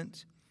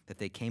moment that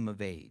they came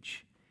of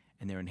age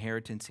and their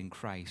inheritance in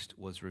Christ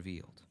was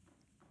revealed.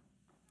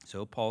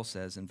 So Paul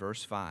says in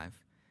verse 5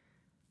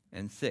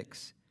 and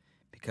 6,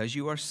 Because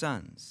you are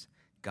sons,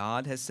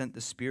 God has sent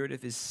the Spirit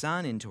of his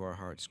Son into our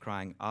hearts,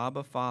 crying,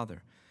 Abba,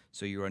 Father.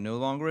 So you are no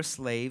longer a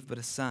slave, but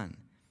a son.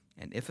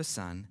 And if a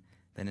son,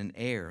 then an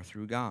heir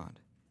through God.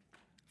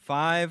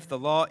 5, the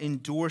law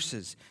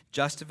endorses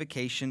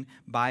justification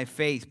by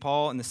faith.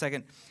 Paul, in the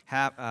second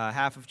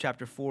half of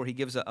chapter 4, he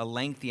gives a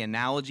lengthy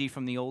analogy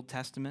from the Old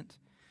Testament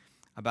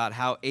about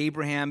how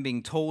Abraham,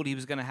 being told he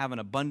was going to have an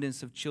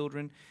abundance of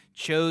children,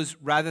 chose,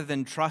 rather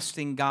than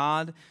trusting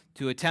God,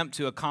 to attempt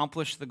to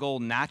accomplish the goal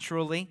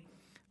naturally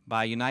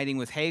by uniting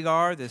with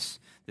Hagar, this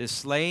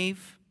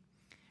slave.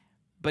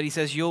 But he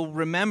says, you'll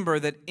remember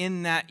that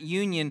in that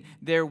union,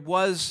 there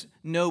was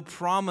no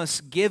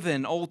promise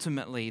given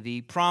ultimately.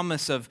 The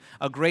promise of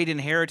a great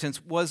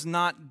inheritance was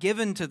not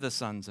given to the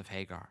sons of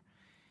Hagar.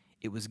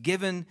 It was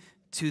given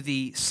to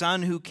the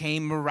son who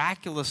came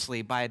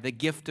miraculously by the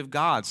gift of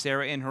God,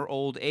 Sarah in her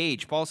old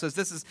age. Paul says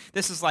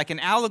this is like an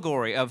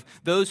allegory of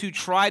those who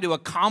try to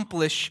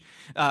accomplish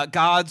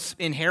God's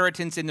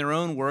inheritance in their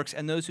own works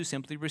and those who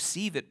simply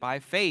receive it by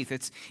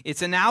faith.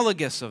 It's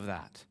analogous of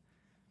that.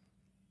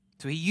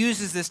 So he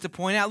uses this to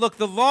point out, look,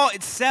 the law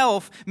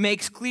itself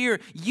makes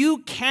clear you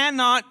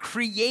cannot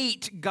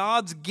create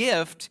God's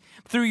gift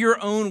through your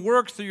own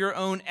works, through your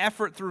own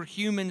effort, through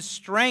human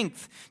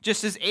strength.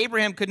 Just as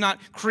Abraham could not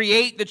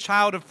create the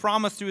child of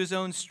promise through his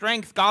own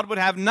strength, God would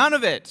have none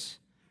of it.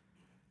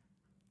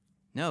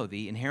 No,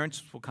 the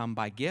inheritance will come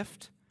by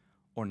gift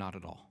or not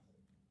at all.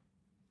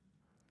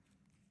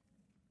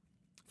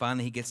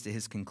 Finally, he gets to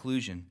his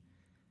conclusion.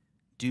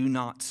 Do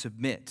not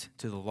submit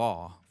to the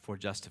law for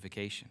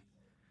justification.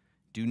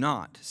 Do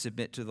not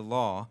submit to the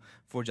law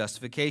for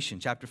justification.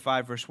 Chapter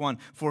 5, verse 1.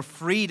 For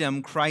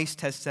freedom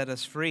Christ has set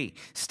us free.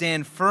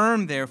 Stand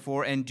firm,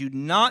 therefore, and do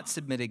not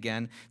submit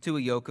again to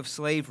a yoke of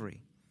slavery.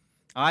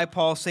 I,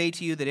 Paul, say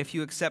to you that if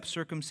you accept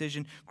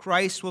circumcision,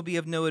 Christ will be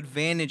of no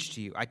advantage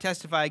to you. I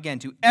testify again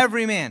to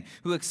every man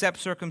who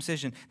accepts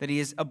circumcision that he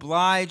is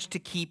obliged to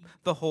keep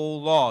the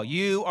whole law.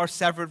 You are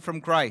severed from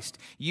Christ.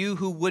 You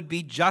who would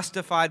be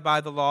justified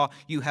by the law,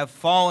 you have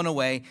fallen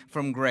away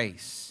from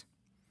grace.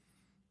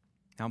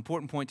 Now,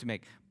 important point to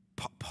make.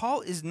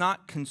 Paul is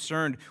not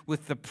concerned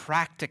with the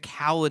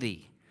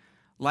practicality,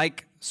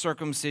 like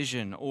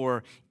circumcision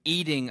or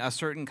eating a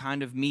certain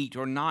kind of meat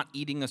or not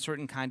eating a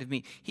certain kind of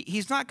meat.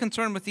 He's not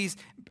concerned with these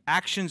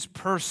actions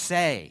per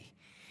se.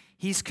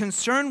 He's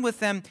concerned with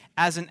them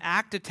as an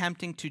act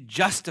attempting to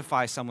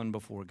justify someone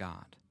before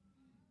God.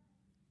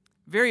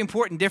 Very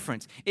important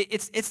difference.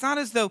 It's not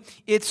as though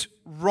it's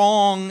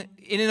wrong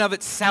in and of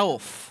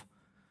itself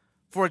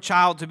for a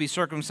child to be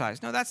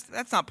circumcised. No,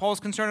 that's not Paul's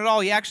concern at all.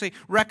 He actually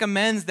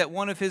recommends that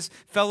one of his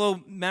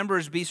fellow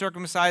members be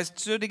circumcised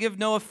so to give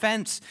no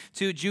offense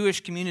to Jewish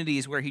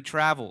communities where he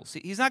travels.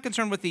 He's not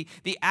concerned with the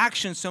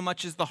action so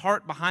much as the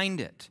heart behind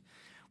it.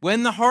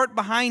 When the heart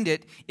behind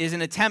it is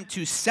an attempt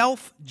to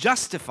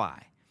self-justify,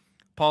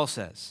 Paul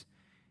says,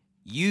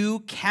 you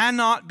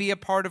cannot be a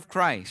part of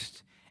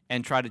Christ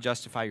and try to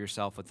justify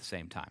yourself at the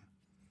same time.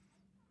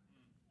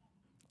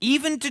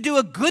 Even to do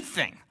a good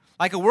thing,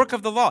 like a work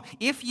of the law,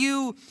 if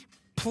you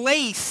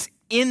place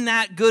in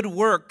that good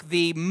work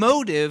the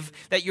motive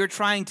that you're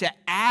trying to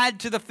add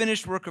to the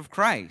finished work of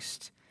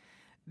Christ,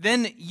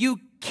 then you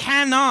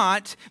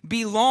cannot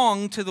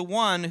belong to the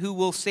one who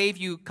will save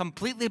you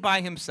completely by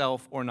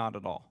himself or not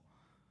at all.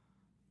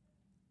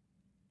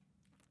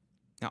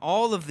 Now,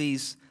 all of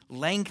these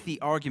lengthy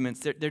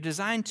arguments, they're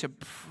designed to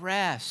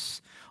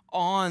press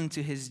on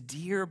to his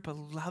dear,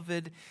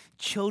 beloved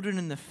children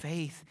in the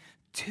faith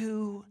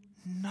to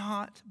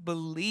not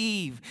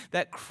believe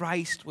that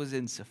Christ was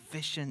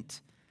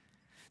insufficient.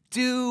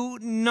 Do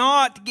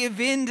not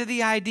give in to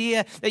the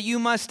idea that you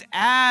must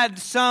add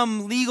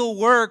some legal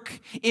work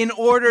in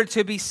order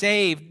to be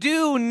saved.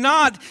 Do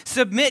not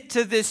submit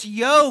to this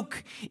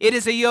yoke. It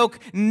is a yoke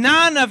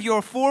none of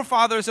your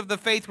forefathers of the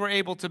faith were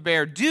able to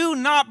bear. Do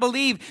not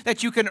believe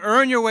that you can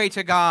earn your way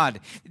to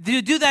God.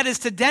 To do that is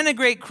to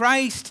denigrate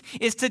Christ,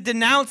 is to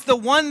denounce the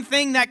one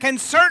thing that can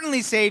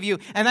certainly save you,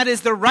 and that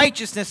is the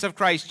righteousness of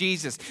Christ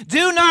Jesus.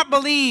 Do not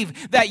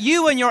believe that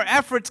you and your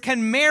efforts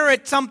can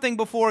merit something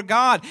before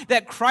God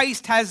that Christ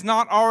has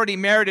not already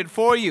merited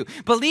for you.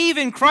 Believe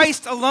in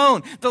Christ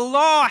alone. The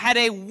law had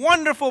a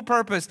wonderful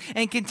purpose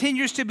and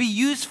continues to be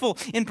useful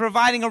in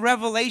providing a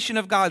revelation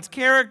of God's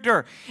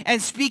character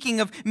and speaking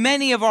of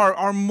many of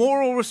our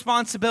moral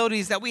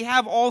responsibilities that we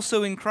have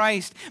also in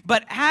Christ.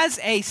 But as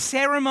a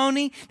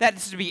ceremony that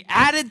is to be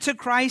added to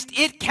Christ,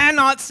 it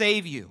cannot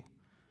save you.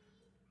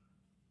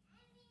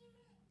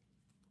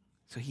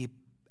 So he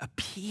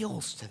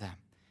appeals to them.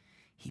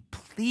 He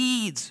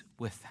pleads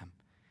with them.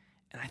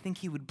 And I think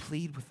he would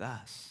plead with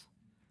us.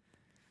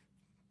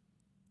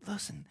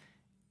 Listen,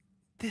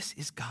 this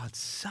is God's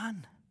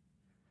Son.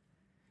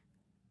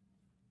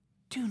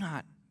 Do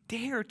not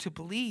dare to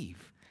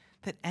believe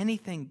that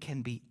anything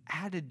can be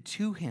added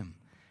to him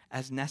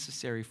as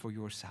necessary for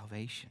your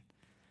salvation.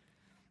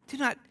 Do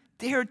not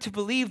dare to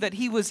believe that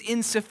he was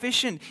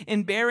insufficient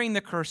in bearing the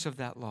curse of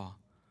that law,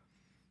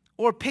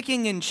 or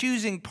picking and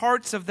choosing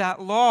parts of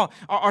that law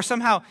are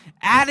somehow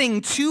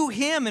adding to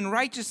him in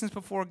righteousness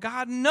before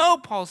God. No,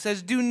 Paul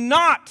says, do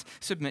not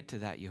submit to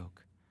that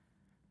yoke.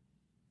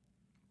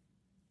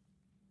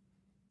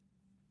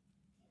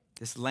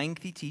 This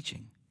lengthy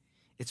teaching,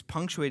 it's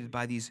punctuated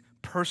by these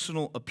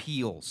personal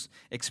appeals,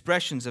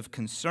 expressions of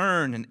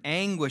concern and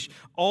anguish,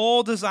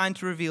 all designed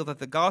to reveal that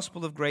the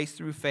gospel of grace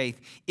through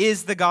faith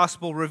is the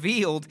gospel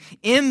revealed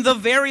in the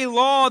very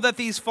law that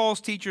these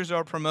false teachers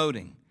are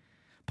promoting.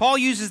 Paul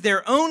uses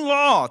their own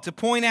law to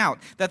point out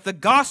that the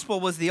gospel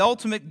was the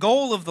ultimate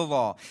goal of the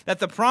law, that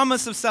the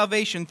promise of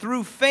salvation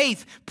through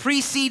faith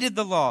preceded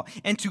the law,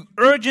 and to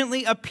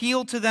urgently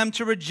appeal to them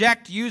to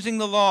reject using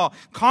the law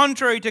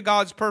contrary to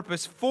God's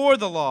purpose for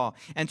the law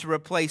and to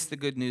replace the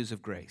good news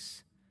of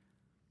grace.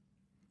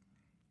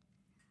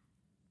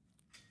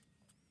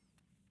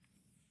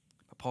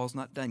 But Paul's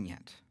not done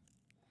yet.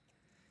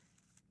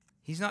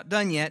 He's not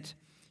done yet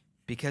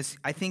because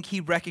I think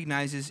he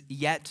recognizes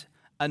yet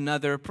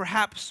another,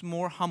 perhaps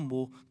more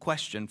humble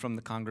question from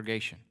the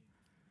congregation.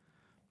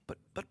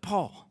 But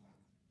Paul,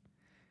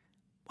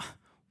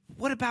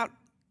 what about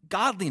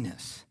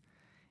godliness?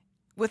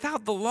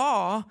 Without the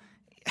law,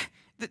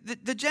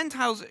 the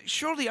Gentiles,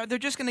 surely they're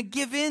just going to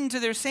give in to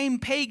their same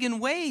pagan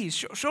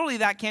ways. Surely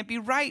that can't be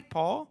right,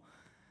 Paul.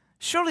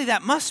 Surely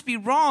that must be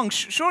wrong.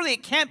 Surely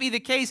it can't be the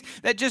case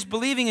that just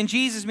believing in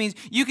Jesus means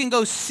you can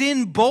go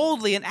sin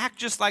boldly and act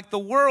just like the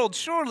world.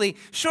 Surely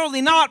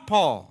not,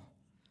 Paul.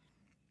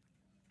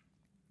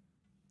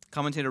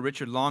 Commentator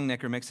Richard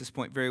Longnecker makes this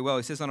point very well.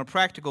 He says, on a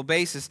practical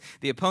basis,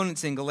 the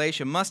opponents in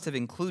Galatia must have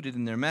included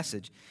in their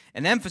message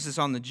an emphasis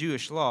on the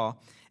Jewish law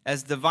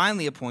as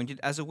divinely appointed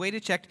as a way to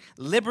check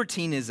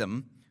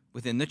libertinism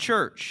within the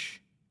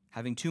church,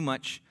 having too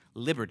much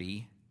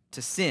liberty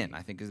to sin,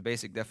 I think is the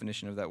basic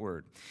definition of that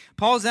word.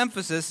 Paul's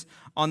emphasis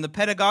on the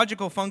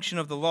pedagogical function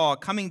of the law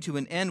coming to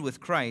an end with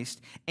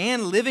Christ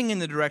and living in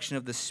the direction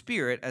of the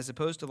Spirit as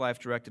opposed to life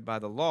directed by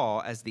the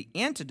law as the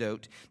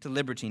antidote to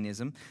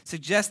libertinism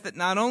suggests that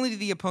not only do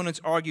the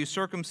opponents argue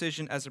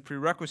circumcision as a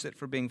prerequisite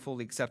for being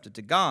fully accepted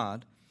to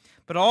God,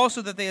 but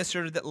also that they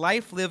asserted that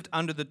life lived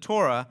under the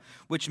Torah,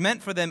 which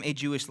meant for them a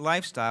Jewish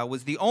lifestyle,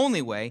 was the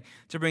only way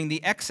to bring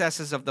the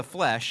excesses of the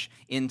flesh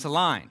into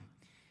line.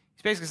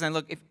 He's basically saying,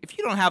 look, if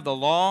you don't have the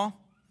law,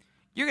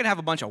 you're going to have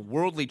a bunch of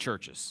worldly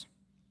churches.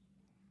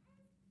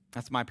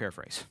 That's my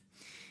paraphrase.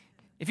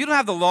 If you don't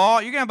have the law,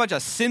 you're going to have a bunch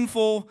of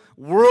sinful,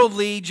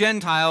 worldly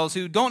Gentiles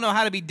who don't know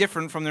how to be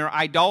different from their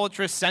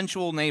idolatrous,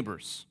 sensual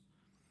neighbors.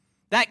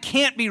 That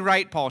can't be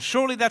right, Paul.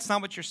 Surely that's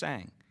not what you're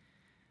saying.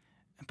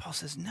 And Paul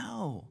says,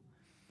 no.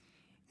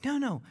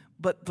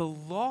 But the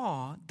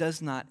law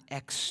does not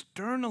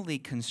externally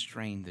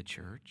constrain the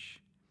church.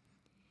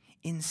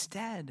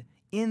 Instead,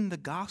 in the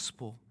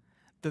gospel,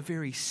 the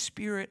very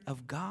Spirit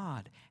of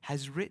God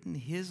has written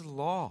His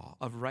law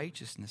of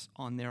righteousness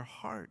on their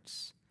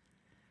hearts,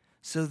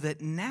 so that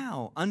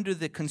now, under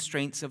the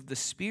constraints of the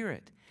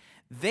Spirit,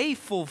 they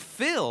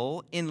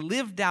fulfill in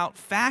lived-out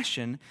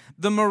fashion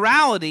the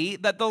morality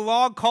that the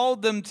law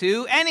called them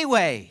to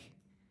anyway.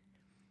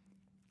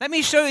 Let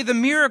me show you the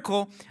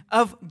miracle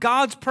of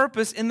God's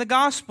purpose in the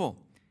gospel.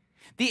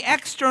 The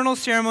external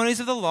ceremonies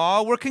of the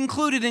law were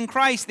concluded in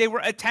Christ. They were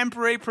a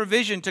temporary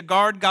provision to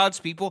guard God's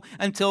people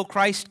until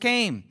Christ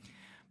came.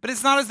 But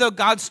it's not as though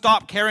God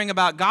stopped caring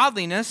about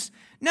godliness.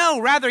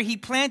 No, rather, He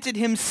planted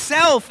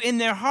Himself in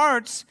their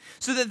hearts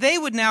so that they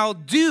would now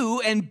do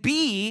and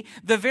be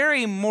the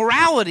very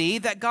morality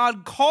that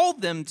God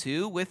called them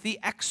to with the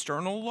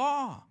external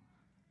law.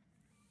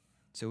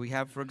 So we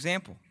have, for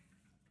example,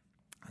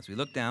 as we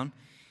look down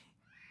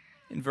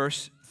in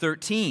verse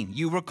 13,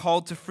 you were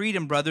called to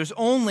freedom, brothers,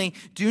 only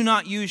do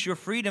not use your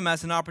freedom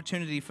as an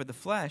opportunity for the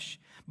flesh,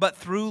 but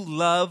through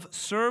love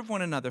serve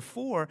one another.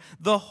 For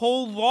the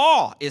whole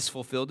law is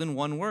fulfilled in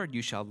one word,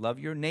 you shall love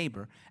your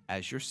neighbor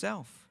as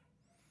yourself.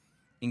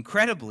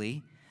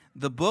 Incredibly,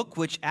 the book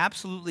which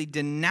absolutely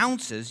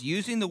denounces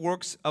using the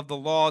works of the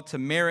law to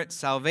merit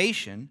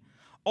salvation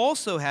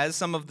also has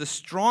some of the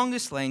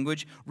strongest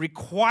language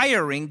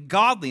requiring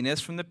godliness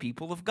from the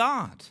people of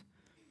God.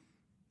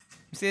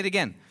 Let me say it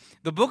again.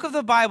 The book of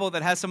the Bible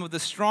that has some of the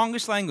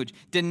strongest language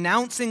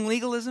denouncing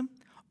legalism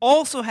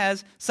also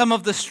has some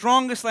of the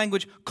strongest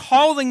language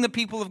calling the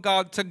people of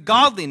God to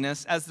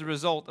godliness as the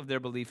result of their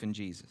belief in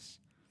Jesus.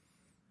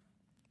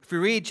 If we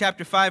read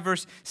chapter 5,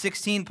 verse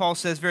 16, Paul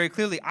says very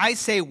clearly, I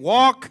say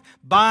walk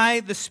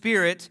by the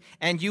Spirit,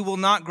 and you will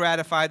not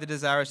gratify the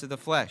desires of the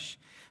flesh.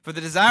 For the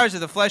desires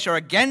of the flesh are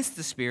against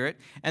the Spirit,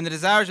 and the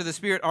desires of the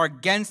Spirit are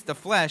against the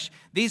flesh.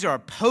 These are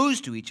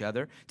opposed to each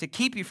other to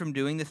keep you from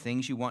doing the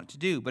things you want to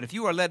do. But if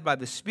you are led by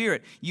the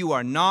Spirit, you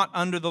are not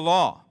under the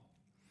law.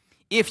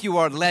 If you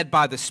are led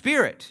by the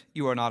Spirit,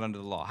 you are not under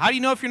the law. How do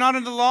you know if you're not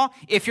under the law?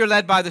 If you're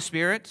led by the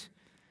Spirit,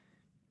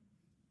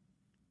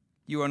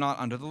 you are not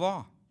under the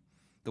law.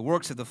 The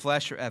works of the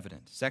flesh are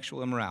evident: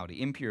 sexual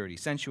immorality, impurity,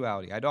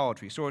 sensuality,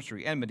 idolatry,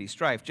 sorcery, enmity,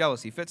 strife,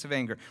 jealousy, fits of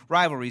anger,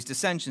 rivalries,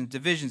 dissensions,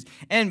 divisions,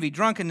 envy,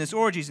 drunkenness,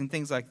 orgies, and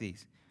things like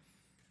these.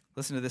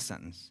 Listen to this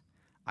sentence.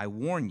 I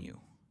warn you,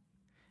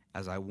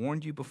 as I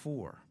warned you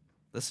before.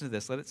 Listen to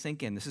this. Let it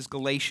sink in. This is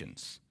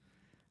Galatians.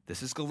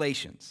 This is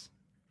Galatians.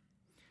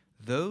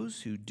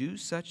 Those who do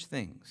such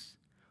things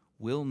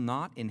will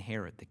not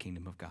inherit the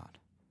kingdom of God.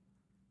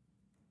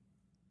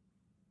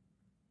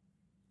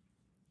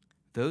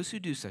 Those who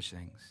do such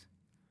things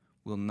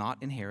will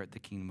not inherit the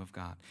kingdom of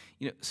God.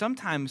 You know,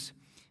 sometimes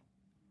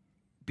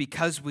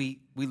because we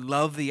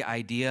love the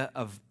idea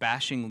of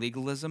bashing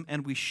legalism,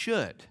 and we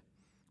should,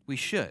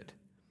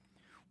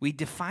 we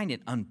define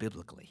it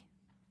unbiblically.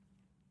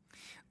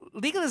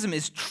 Legalism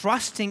is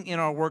trusting in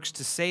our works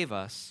to save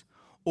us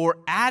or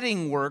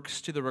adding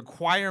works to the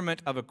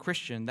requirement of a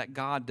Christian that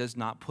God does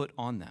not put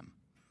on them.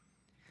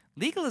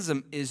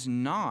 Legalism is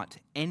not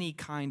any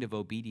kind of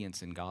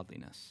obedience and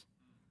godliness.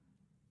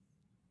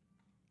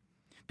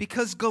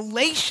 Because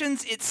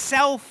Galatians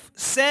itself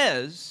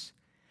says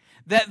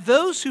that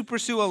those who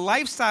pursue a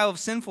lifestyle of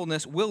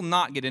sinfulness will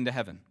not get into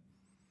heaven.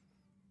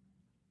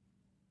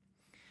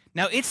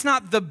 Now, it's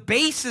not the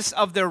basis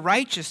of their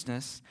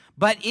righteousness,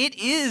 but it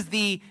is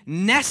the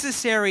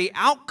necessary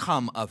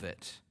outcome of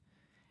it.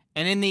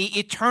 And in the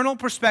eternal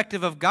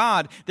perspective of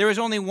God, there is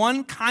only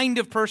one kind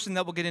of person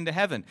that will get into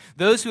heaven: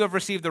 those who have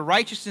received the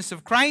righteousness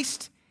of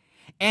Christ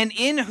and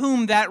in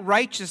whom that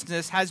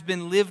righteousness has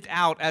been lived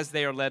out as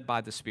they are led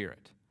by the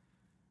Spirit.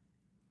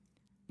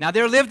 Now,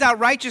 their lived out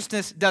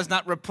righteousness does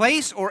not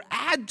replace or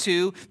add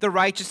to the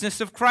righteousness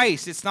of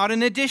Christ. It's not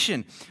an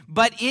addition,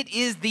 but it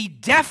is the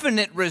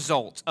definite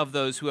result of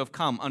those who have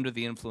come under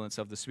the influence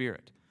of the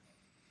Spirit.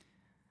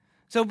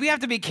 So we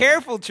have to be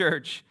careful,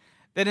 church,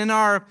 that in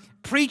our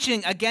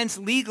preaching against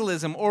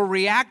legalism or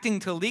reacting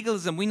to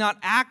legalism, we not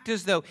act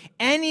as though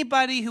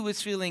anybody who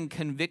is feeling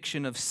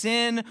conviction of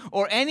sin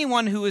or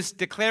anyone who is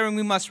declaring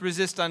we must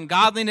resist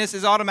ungodliness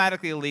is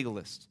automatically a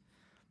legalist.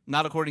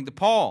 Not according to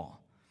Paul.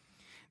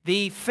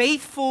 The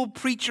faithful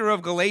preacher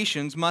of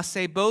Galatians must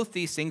say both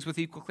these things with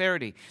equal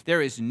clarity.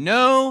 There is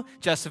no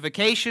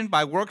justification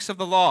by works of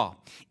the law.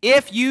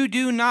 If you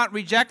do not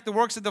reject the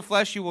works of the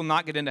flesh, you will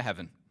not get into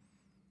heaven.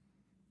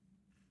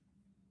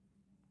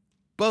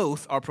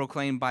 Both are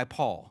proclaimed by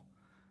Paul,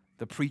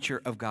 the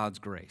preacher of God's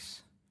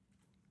grace.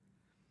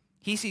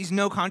 He sees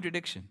no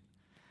contradiction,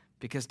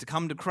 because to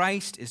come to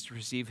Christ is to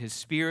receive His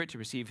Spirit. To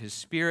receive His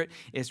Spirit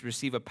is to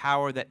receive a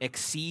power that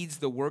exceeds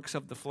the works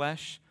of the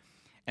flesh.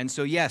 And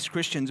so, yes,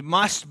 Christians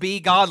must be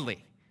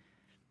godly.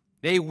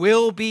 They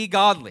will be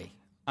godly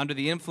under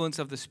the influence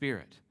of the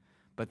Spirit,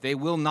 but they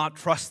will not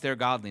trust their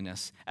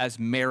godliness as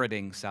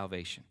meriting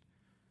salvation.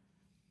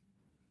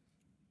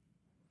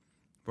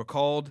 We're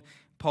called,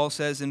 Paul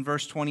says in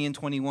verse 20 and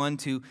 21,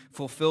 to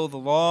fulfill the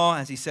law,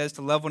 as he says,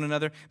 to love one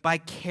another by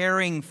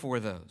caring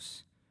for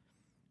those.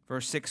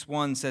 Verse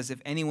 6:1 says,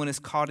 if anyone is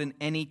caught in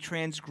any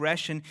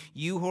transgression,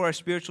 you who are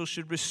spiritual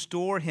should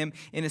restore him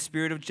in a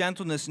spirit of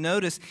gentleness.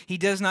 Notice, he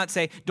does not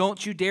say,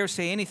 don't you dare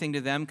say anything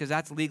to them, because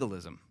that's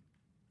legalism.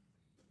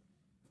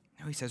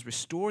 No, he says,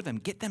 restore them,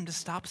 get them to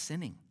stop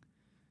sinning,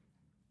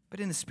 but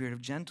in a spirit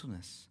of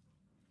gentleness.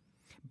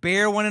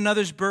 Bear one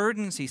another's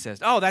burdens, he says.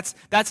 Oh, that's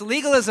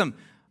legalism.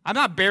 I'm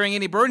not bearing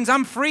any burdens.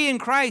 I'm free in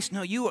Christ.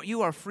 No,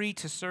 you are free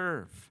to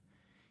serve.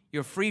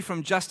 You're free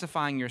from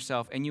justifying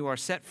yourself, and you are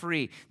set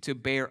free to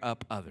bear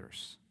up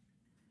others.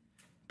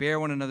 Bear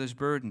one another's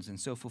burdens, and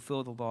so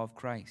fulfill the law of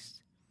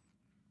Christ.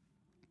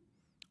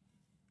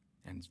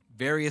 And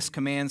various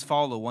commands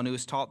follow. One who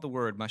is taught the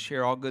word must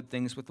share all good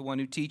things with the one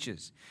who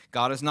teaches.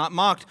 God is not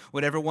mocked.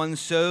 Whatever one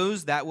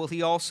sows, that will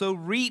he also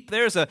reap.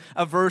 There's a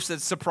verse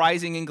that's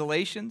surprising in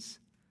Galatians.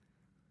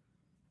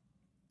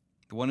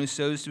 The one who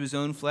sows to his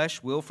own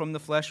flesh will from the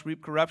flesh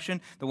reap corruption.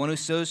 The one who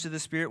sows to the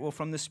Spirit will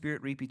from the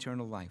Spirit reap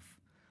eternal life.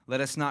 Let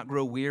us not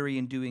grow weary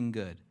in doing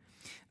good.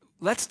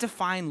 Let's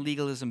define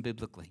legalism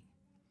biblically.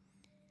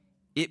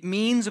 It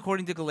means,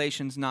 according to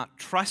Galatians, not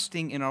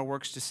trusting in our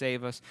works to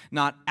save us,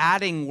 not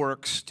adding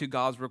works to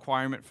God's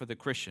requirement for the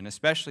Christian,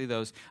 especially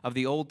those of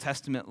the Old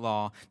Testament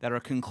law that are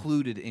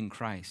concluded in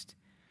Christ.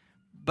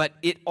 But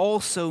it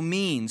also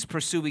means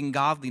pursuing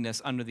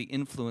godliness under the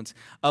influence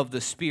of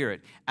the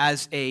Spirit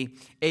as a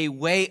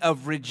way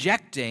of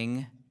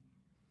rejecting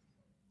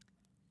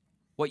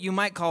what you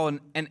might call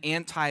an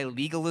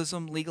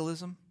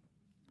anti-legalism.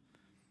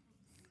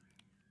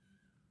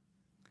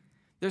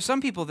 There's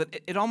some people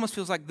that it almost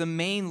feels like the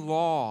main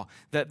law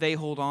that they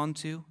hold on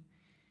to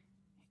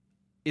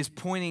is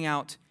pointing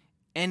out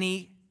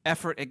any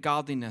effort at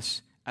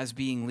godliness as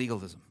being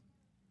legalism.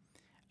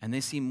 And they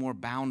seem more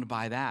bound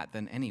by that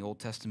than any Old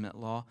Testament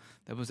law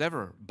that was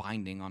ever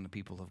binding on the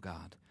people of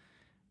God.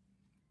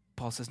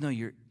 Paul says, no,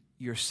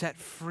 you're set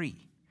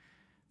free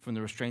from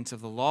the restraints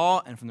of the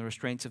law and from the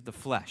restraints of the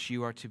flesh.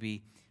 You are to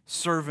be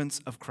servants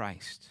of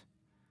Christ,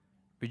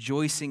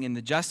 rejoicing in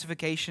the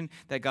justification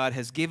that God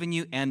has given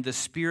you and the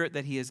Spirit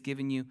that He has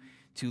given you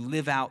to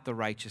live out the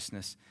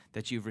righteousness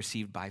that you've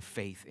received by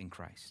faith in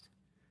Christ.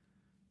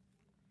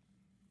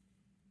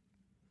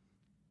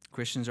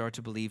 Christians are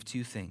to believe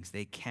two things.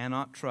 They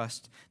cannot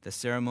trust the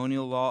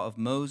ceremonial law of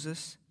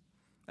Moses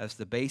as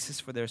the basis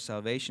for their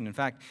salvation. In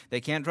fact,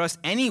 they can't trust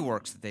any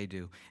works that they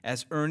do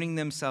as earning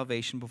them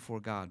salvation before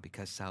God,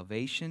 because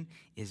salvation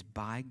is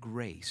by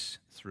grace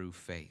through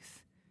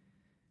faith.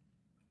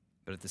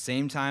 But at the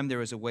same time,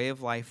 there is a way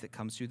of life that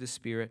comes through the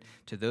Spirit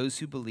to those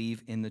who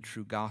believe in the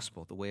true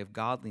gospel, the way of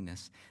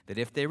godliness, that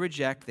if they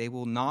reject, they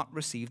will not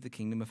receive the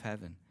kingdom of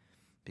heaven,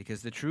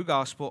 because the true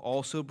gospel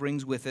also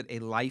brings with it a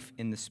life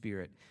in the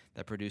Spirit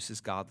that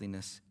produces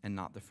godliness and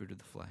not the fruit of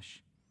the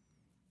flesh.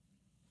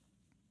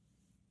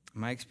 In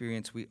my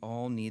experience, we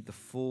all need the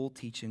full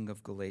teaching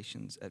of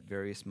Galatians at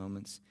various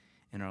moments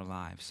in our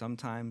lives.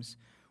 Sometimes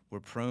we're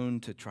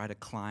prone to try to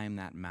climb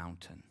that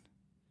mountain,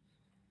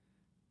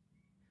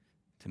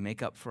 to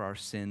make up for our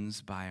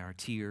sins by our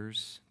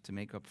tears, to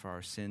make up for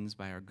our sins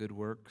by our good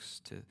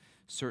works, to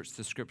search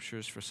the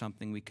Scriptures for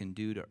something we can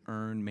do to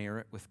earn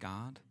merit with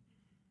God.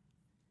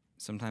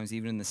 Sometimes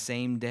even in the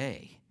same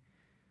day,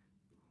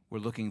 we're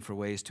looking for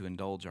ways to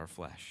indulge our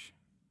flesh.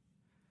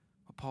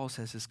 What Paul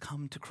says is,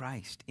 come to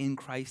Christ. In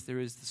Christ there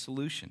is the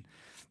solution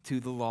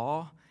to the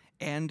law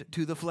and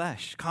to the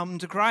flesh. Come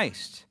to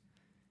Christ.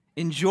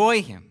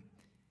 Enjoy Him.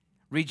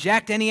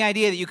 Reject any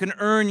idea that you can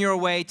earn your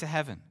way to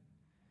heaven.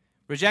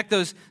 Reject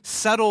those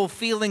subtle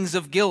feelings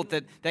of guilt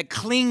that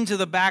cling to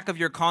the back of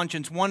your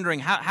conscience, wondering,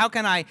 how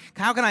can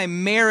I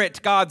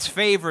merit God's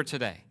favor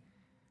today?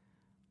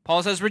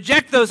 Paul says,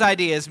 reject those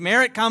ideas.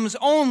 Merit comes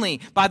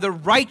only by the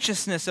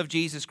righteousness of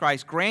Jesus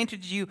Christ,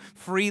 granted to you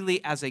freely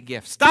as a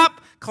gift.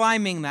 Stop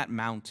climbing that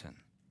mountain.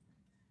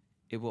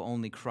 It will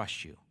only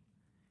crush you.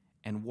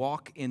 And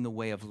walk in the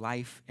way of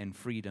life and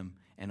freedom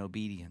and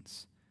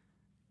obedience,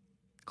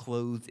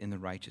 clothed in the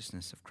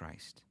righteousness of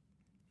Christ.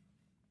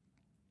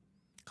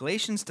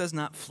 Galatians does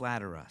not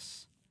flatter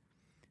us,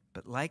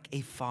 but like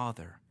a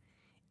father,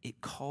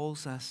 it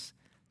calls us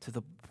to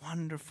the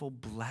wonderful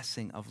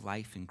blessing of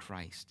life in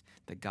Christ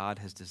that God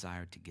has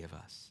desired to give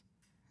us.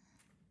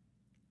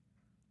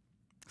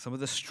 Some of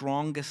the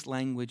strongest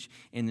language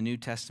in the New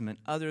Testament,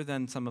 other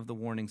than some of the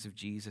warnings of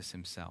Jesus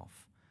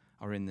himself,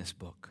 are in this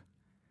book.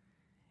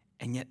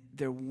 And yet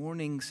they're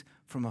warnings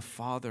from a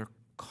father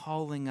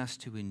calling us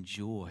to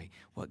enjoy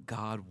what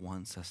God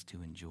wants us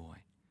to enjoy.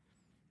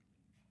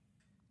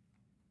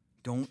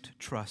 Don't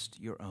trust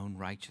your own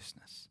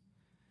righteousness.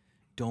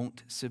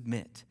 Don't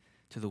submit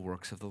to the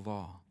works of the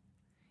law.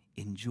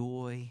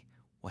 Enjoy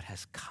what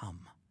has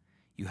come.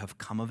 You have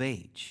come of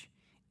age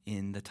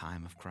in the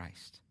time of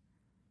Christ.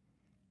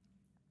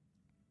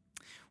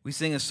 We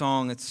sing a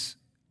song that's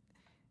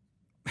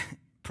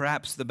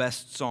perhaps the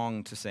best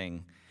song to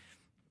sing,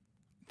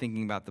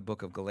 thinking about the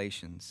book of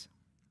Galatians.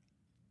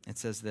 It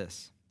says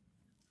this: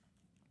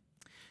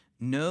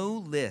 no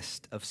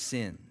list of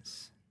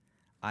sins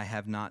I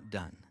have not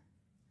done.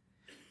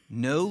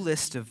 No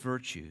list of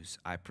virtues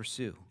I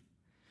pursue.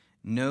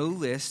 No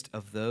list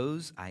of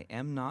those I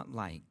am not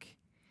like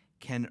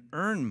can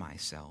earn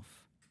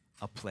myself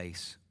a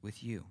place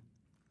with you.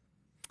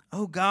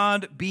 O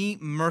God, be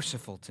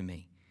merciful to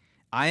me.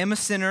 I am a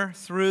sinner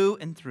through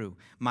and through.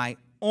 My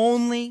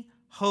only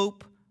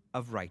hope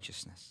of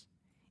righteousness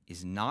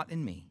is not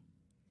in me,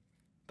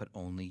 but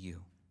only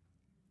you.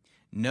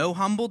 No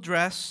humble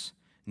dress,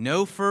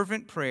 no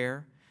fervent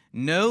prayer,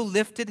 no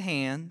lifted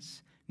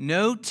hands,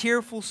 no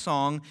tearful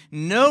song,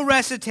 no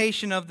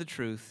recitation of the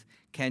truth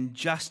can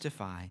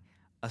justify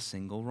a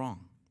single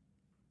wrong.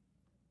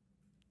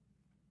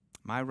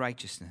 My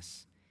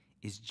righteousness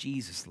is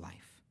Jesus'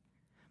 life.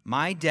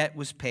 My debt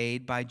was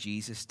paid by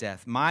Jesus'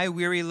 death. My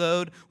weary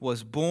load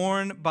was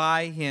borne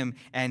by him,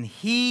 and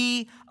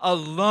he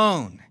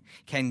alone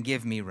can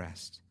give me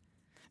rest.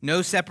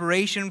 No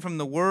separation from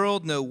the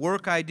world, no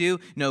work I do,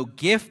 no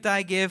gift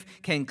I give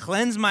can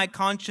cleanse my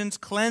conscience,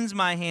 cleanse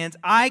my hands.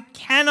 I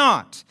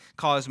cannot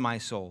cause my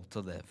soul to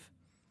live.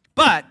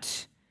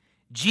 But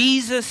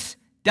Jesus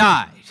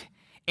died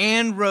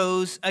and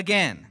rose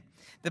again.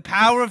 The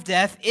power of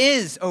death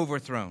is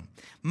overthrown.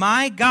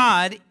 My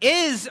God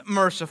is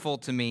merciful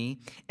to me,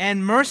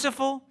 and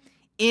merciful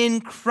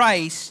in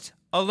Christ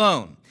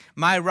alone.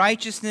 My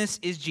righteousness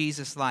is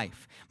Jesus'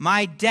 life.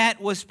 My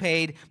debt was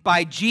paid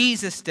by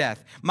Jesus'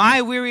 death.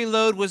 My weary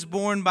load was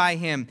borne by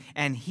him,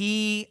 and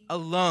he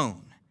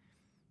alone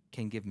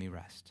can give me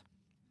rest.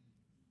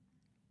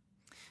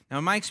 Now,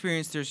 in my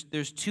experience,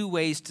 there's two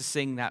ways to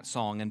sing that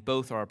song, and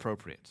both are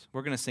appropriate.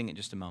 We're going to sing it in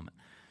just a moment.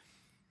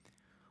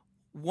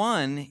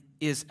 One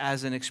is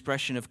as an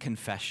expression of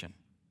confession,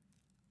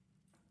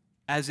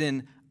 as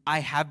in, I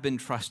have been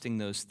trusting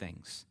those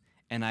things,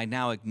 and I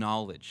now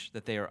acknowledge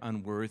that they are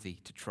unworthy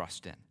to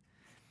trust in.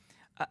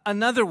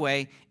 Another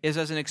way is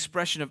as an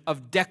expression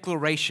of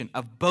declaration,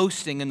 of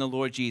boasting in the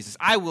Lord Jesus.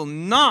 I will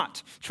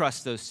not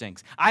trust those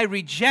things. I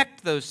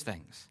reject those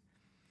things.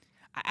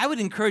 I would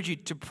encourage you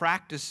to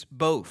practice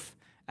both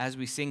as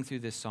we sing through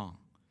this song.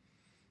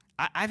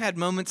 I've had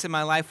moments in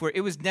my life where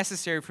it was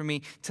necessary for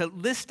me to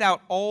list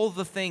out all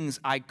the things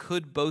I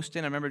could boast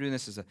in. I remember doing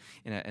this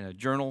in a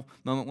journal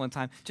moment one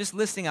time, just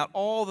listing out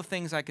all the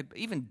things I could,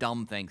 even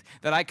dumb things,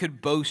 that I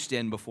could boast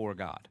in before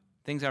God.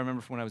 things I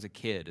remember from when I was a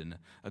kid, and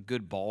a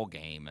good ball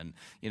game, and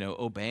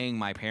obeying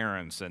my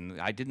parents, and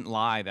I didn't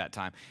lie that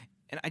time.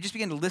 And I just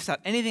began to list out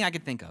anything I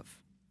could think of.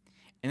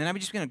 And then I would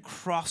just begin to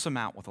cross them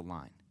out with a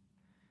line.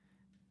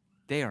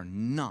 They are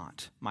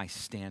not my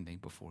standing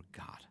before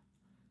God.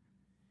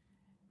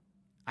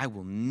 I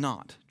will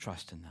not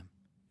trust in them.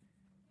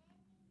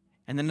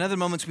 And then in other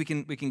moments we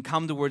can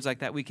come to words like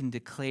that. We can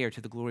declare to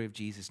the glory of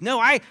Jesus, no,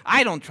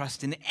 I don't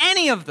trust in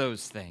any of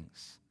those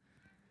things.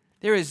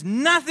 There is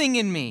nothing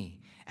in me.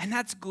 And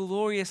that's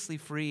gloriously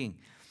freeing,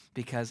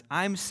 because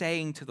I'm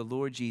saying to the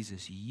Lord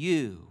Jesus,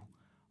 you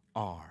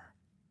are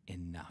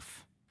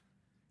enough.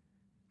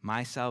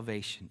 My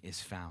salvation is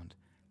found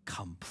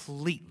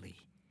completely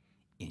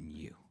in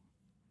you.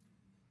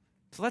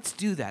 So let's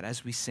do that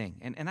as we sing.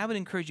 And I would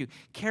encourage you,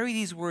 carry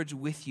these words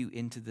with you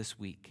into this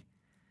week.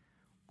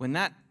 When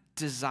that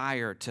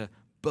desire to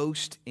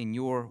boast in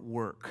your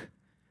work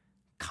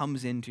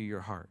comes into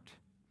your heart,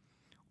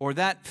 or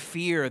that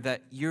fear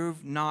that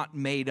you've not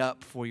made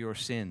up for your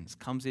sins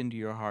comes into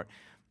your heart,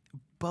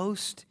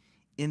 boast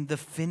in the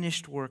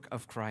finished work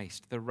of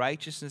Christ, the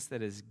righteousness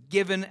that is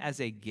given as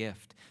a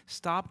gift.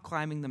 Stop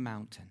climbing the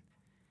mountain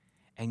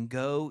and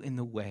go in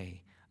the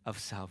way of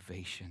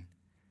salvation.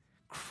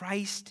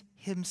 Christ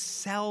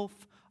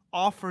himself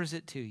offers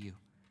it to you,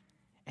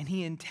 and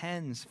he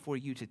intends for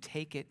you to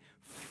take it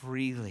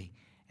freely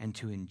and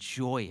to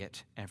enjoy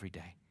it every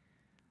day.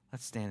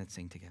 Let's stand and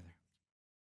sing together.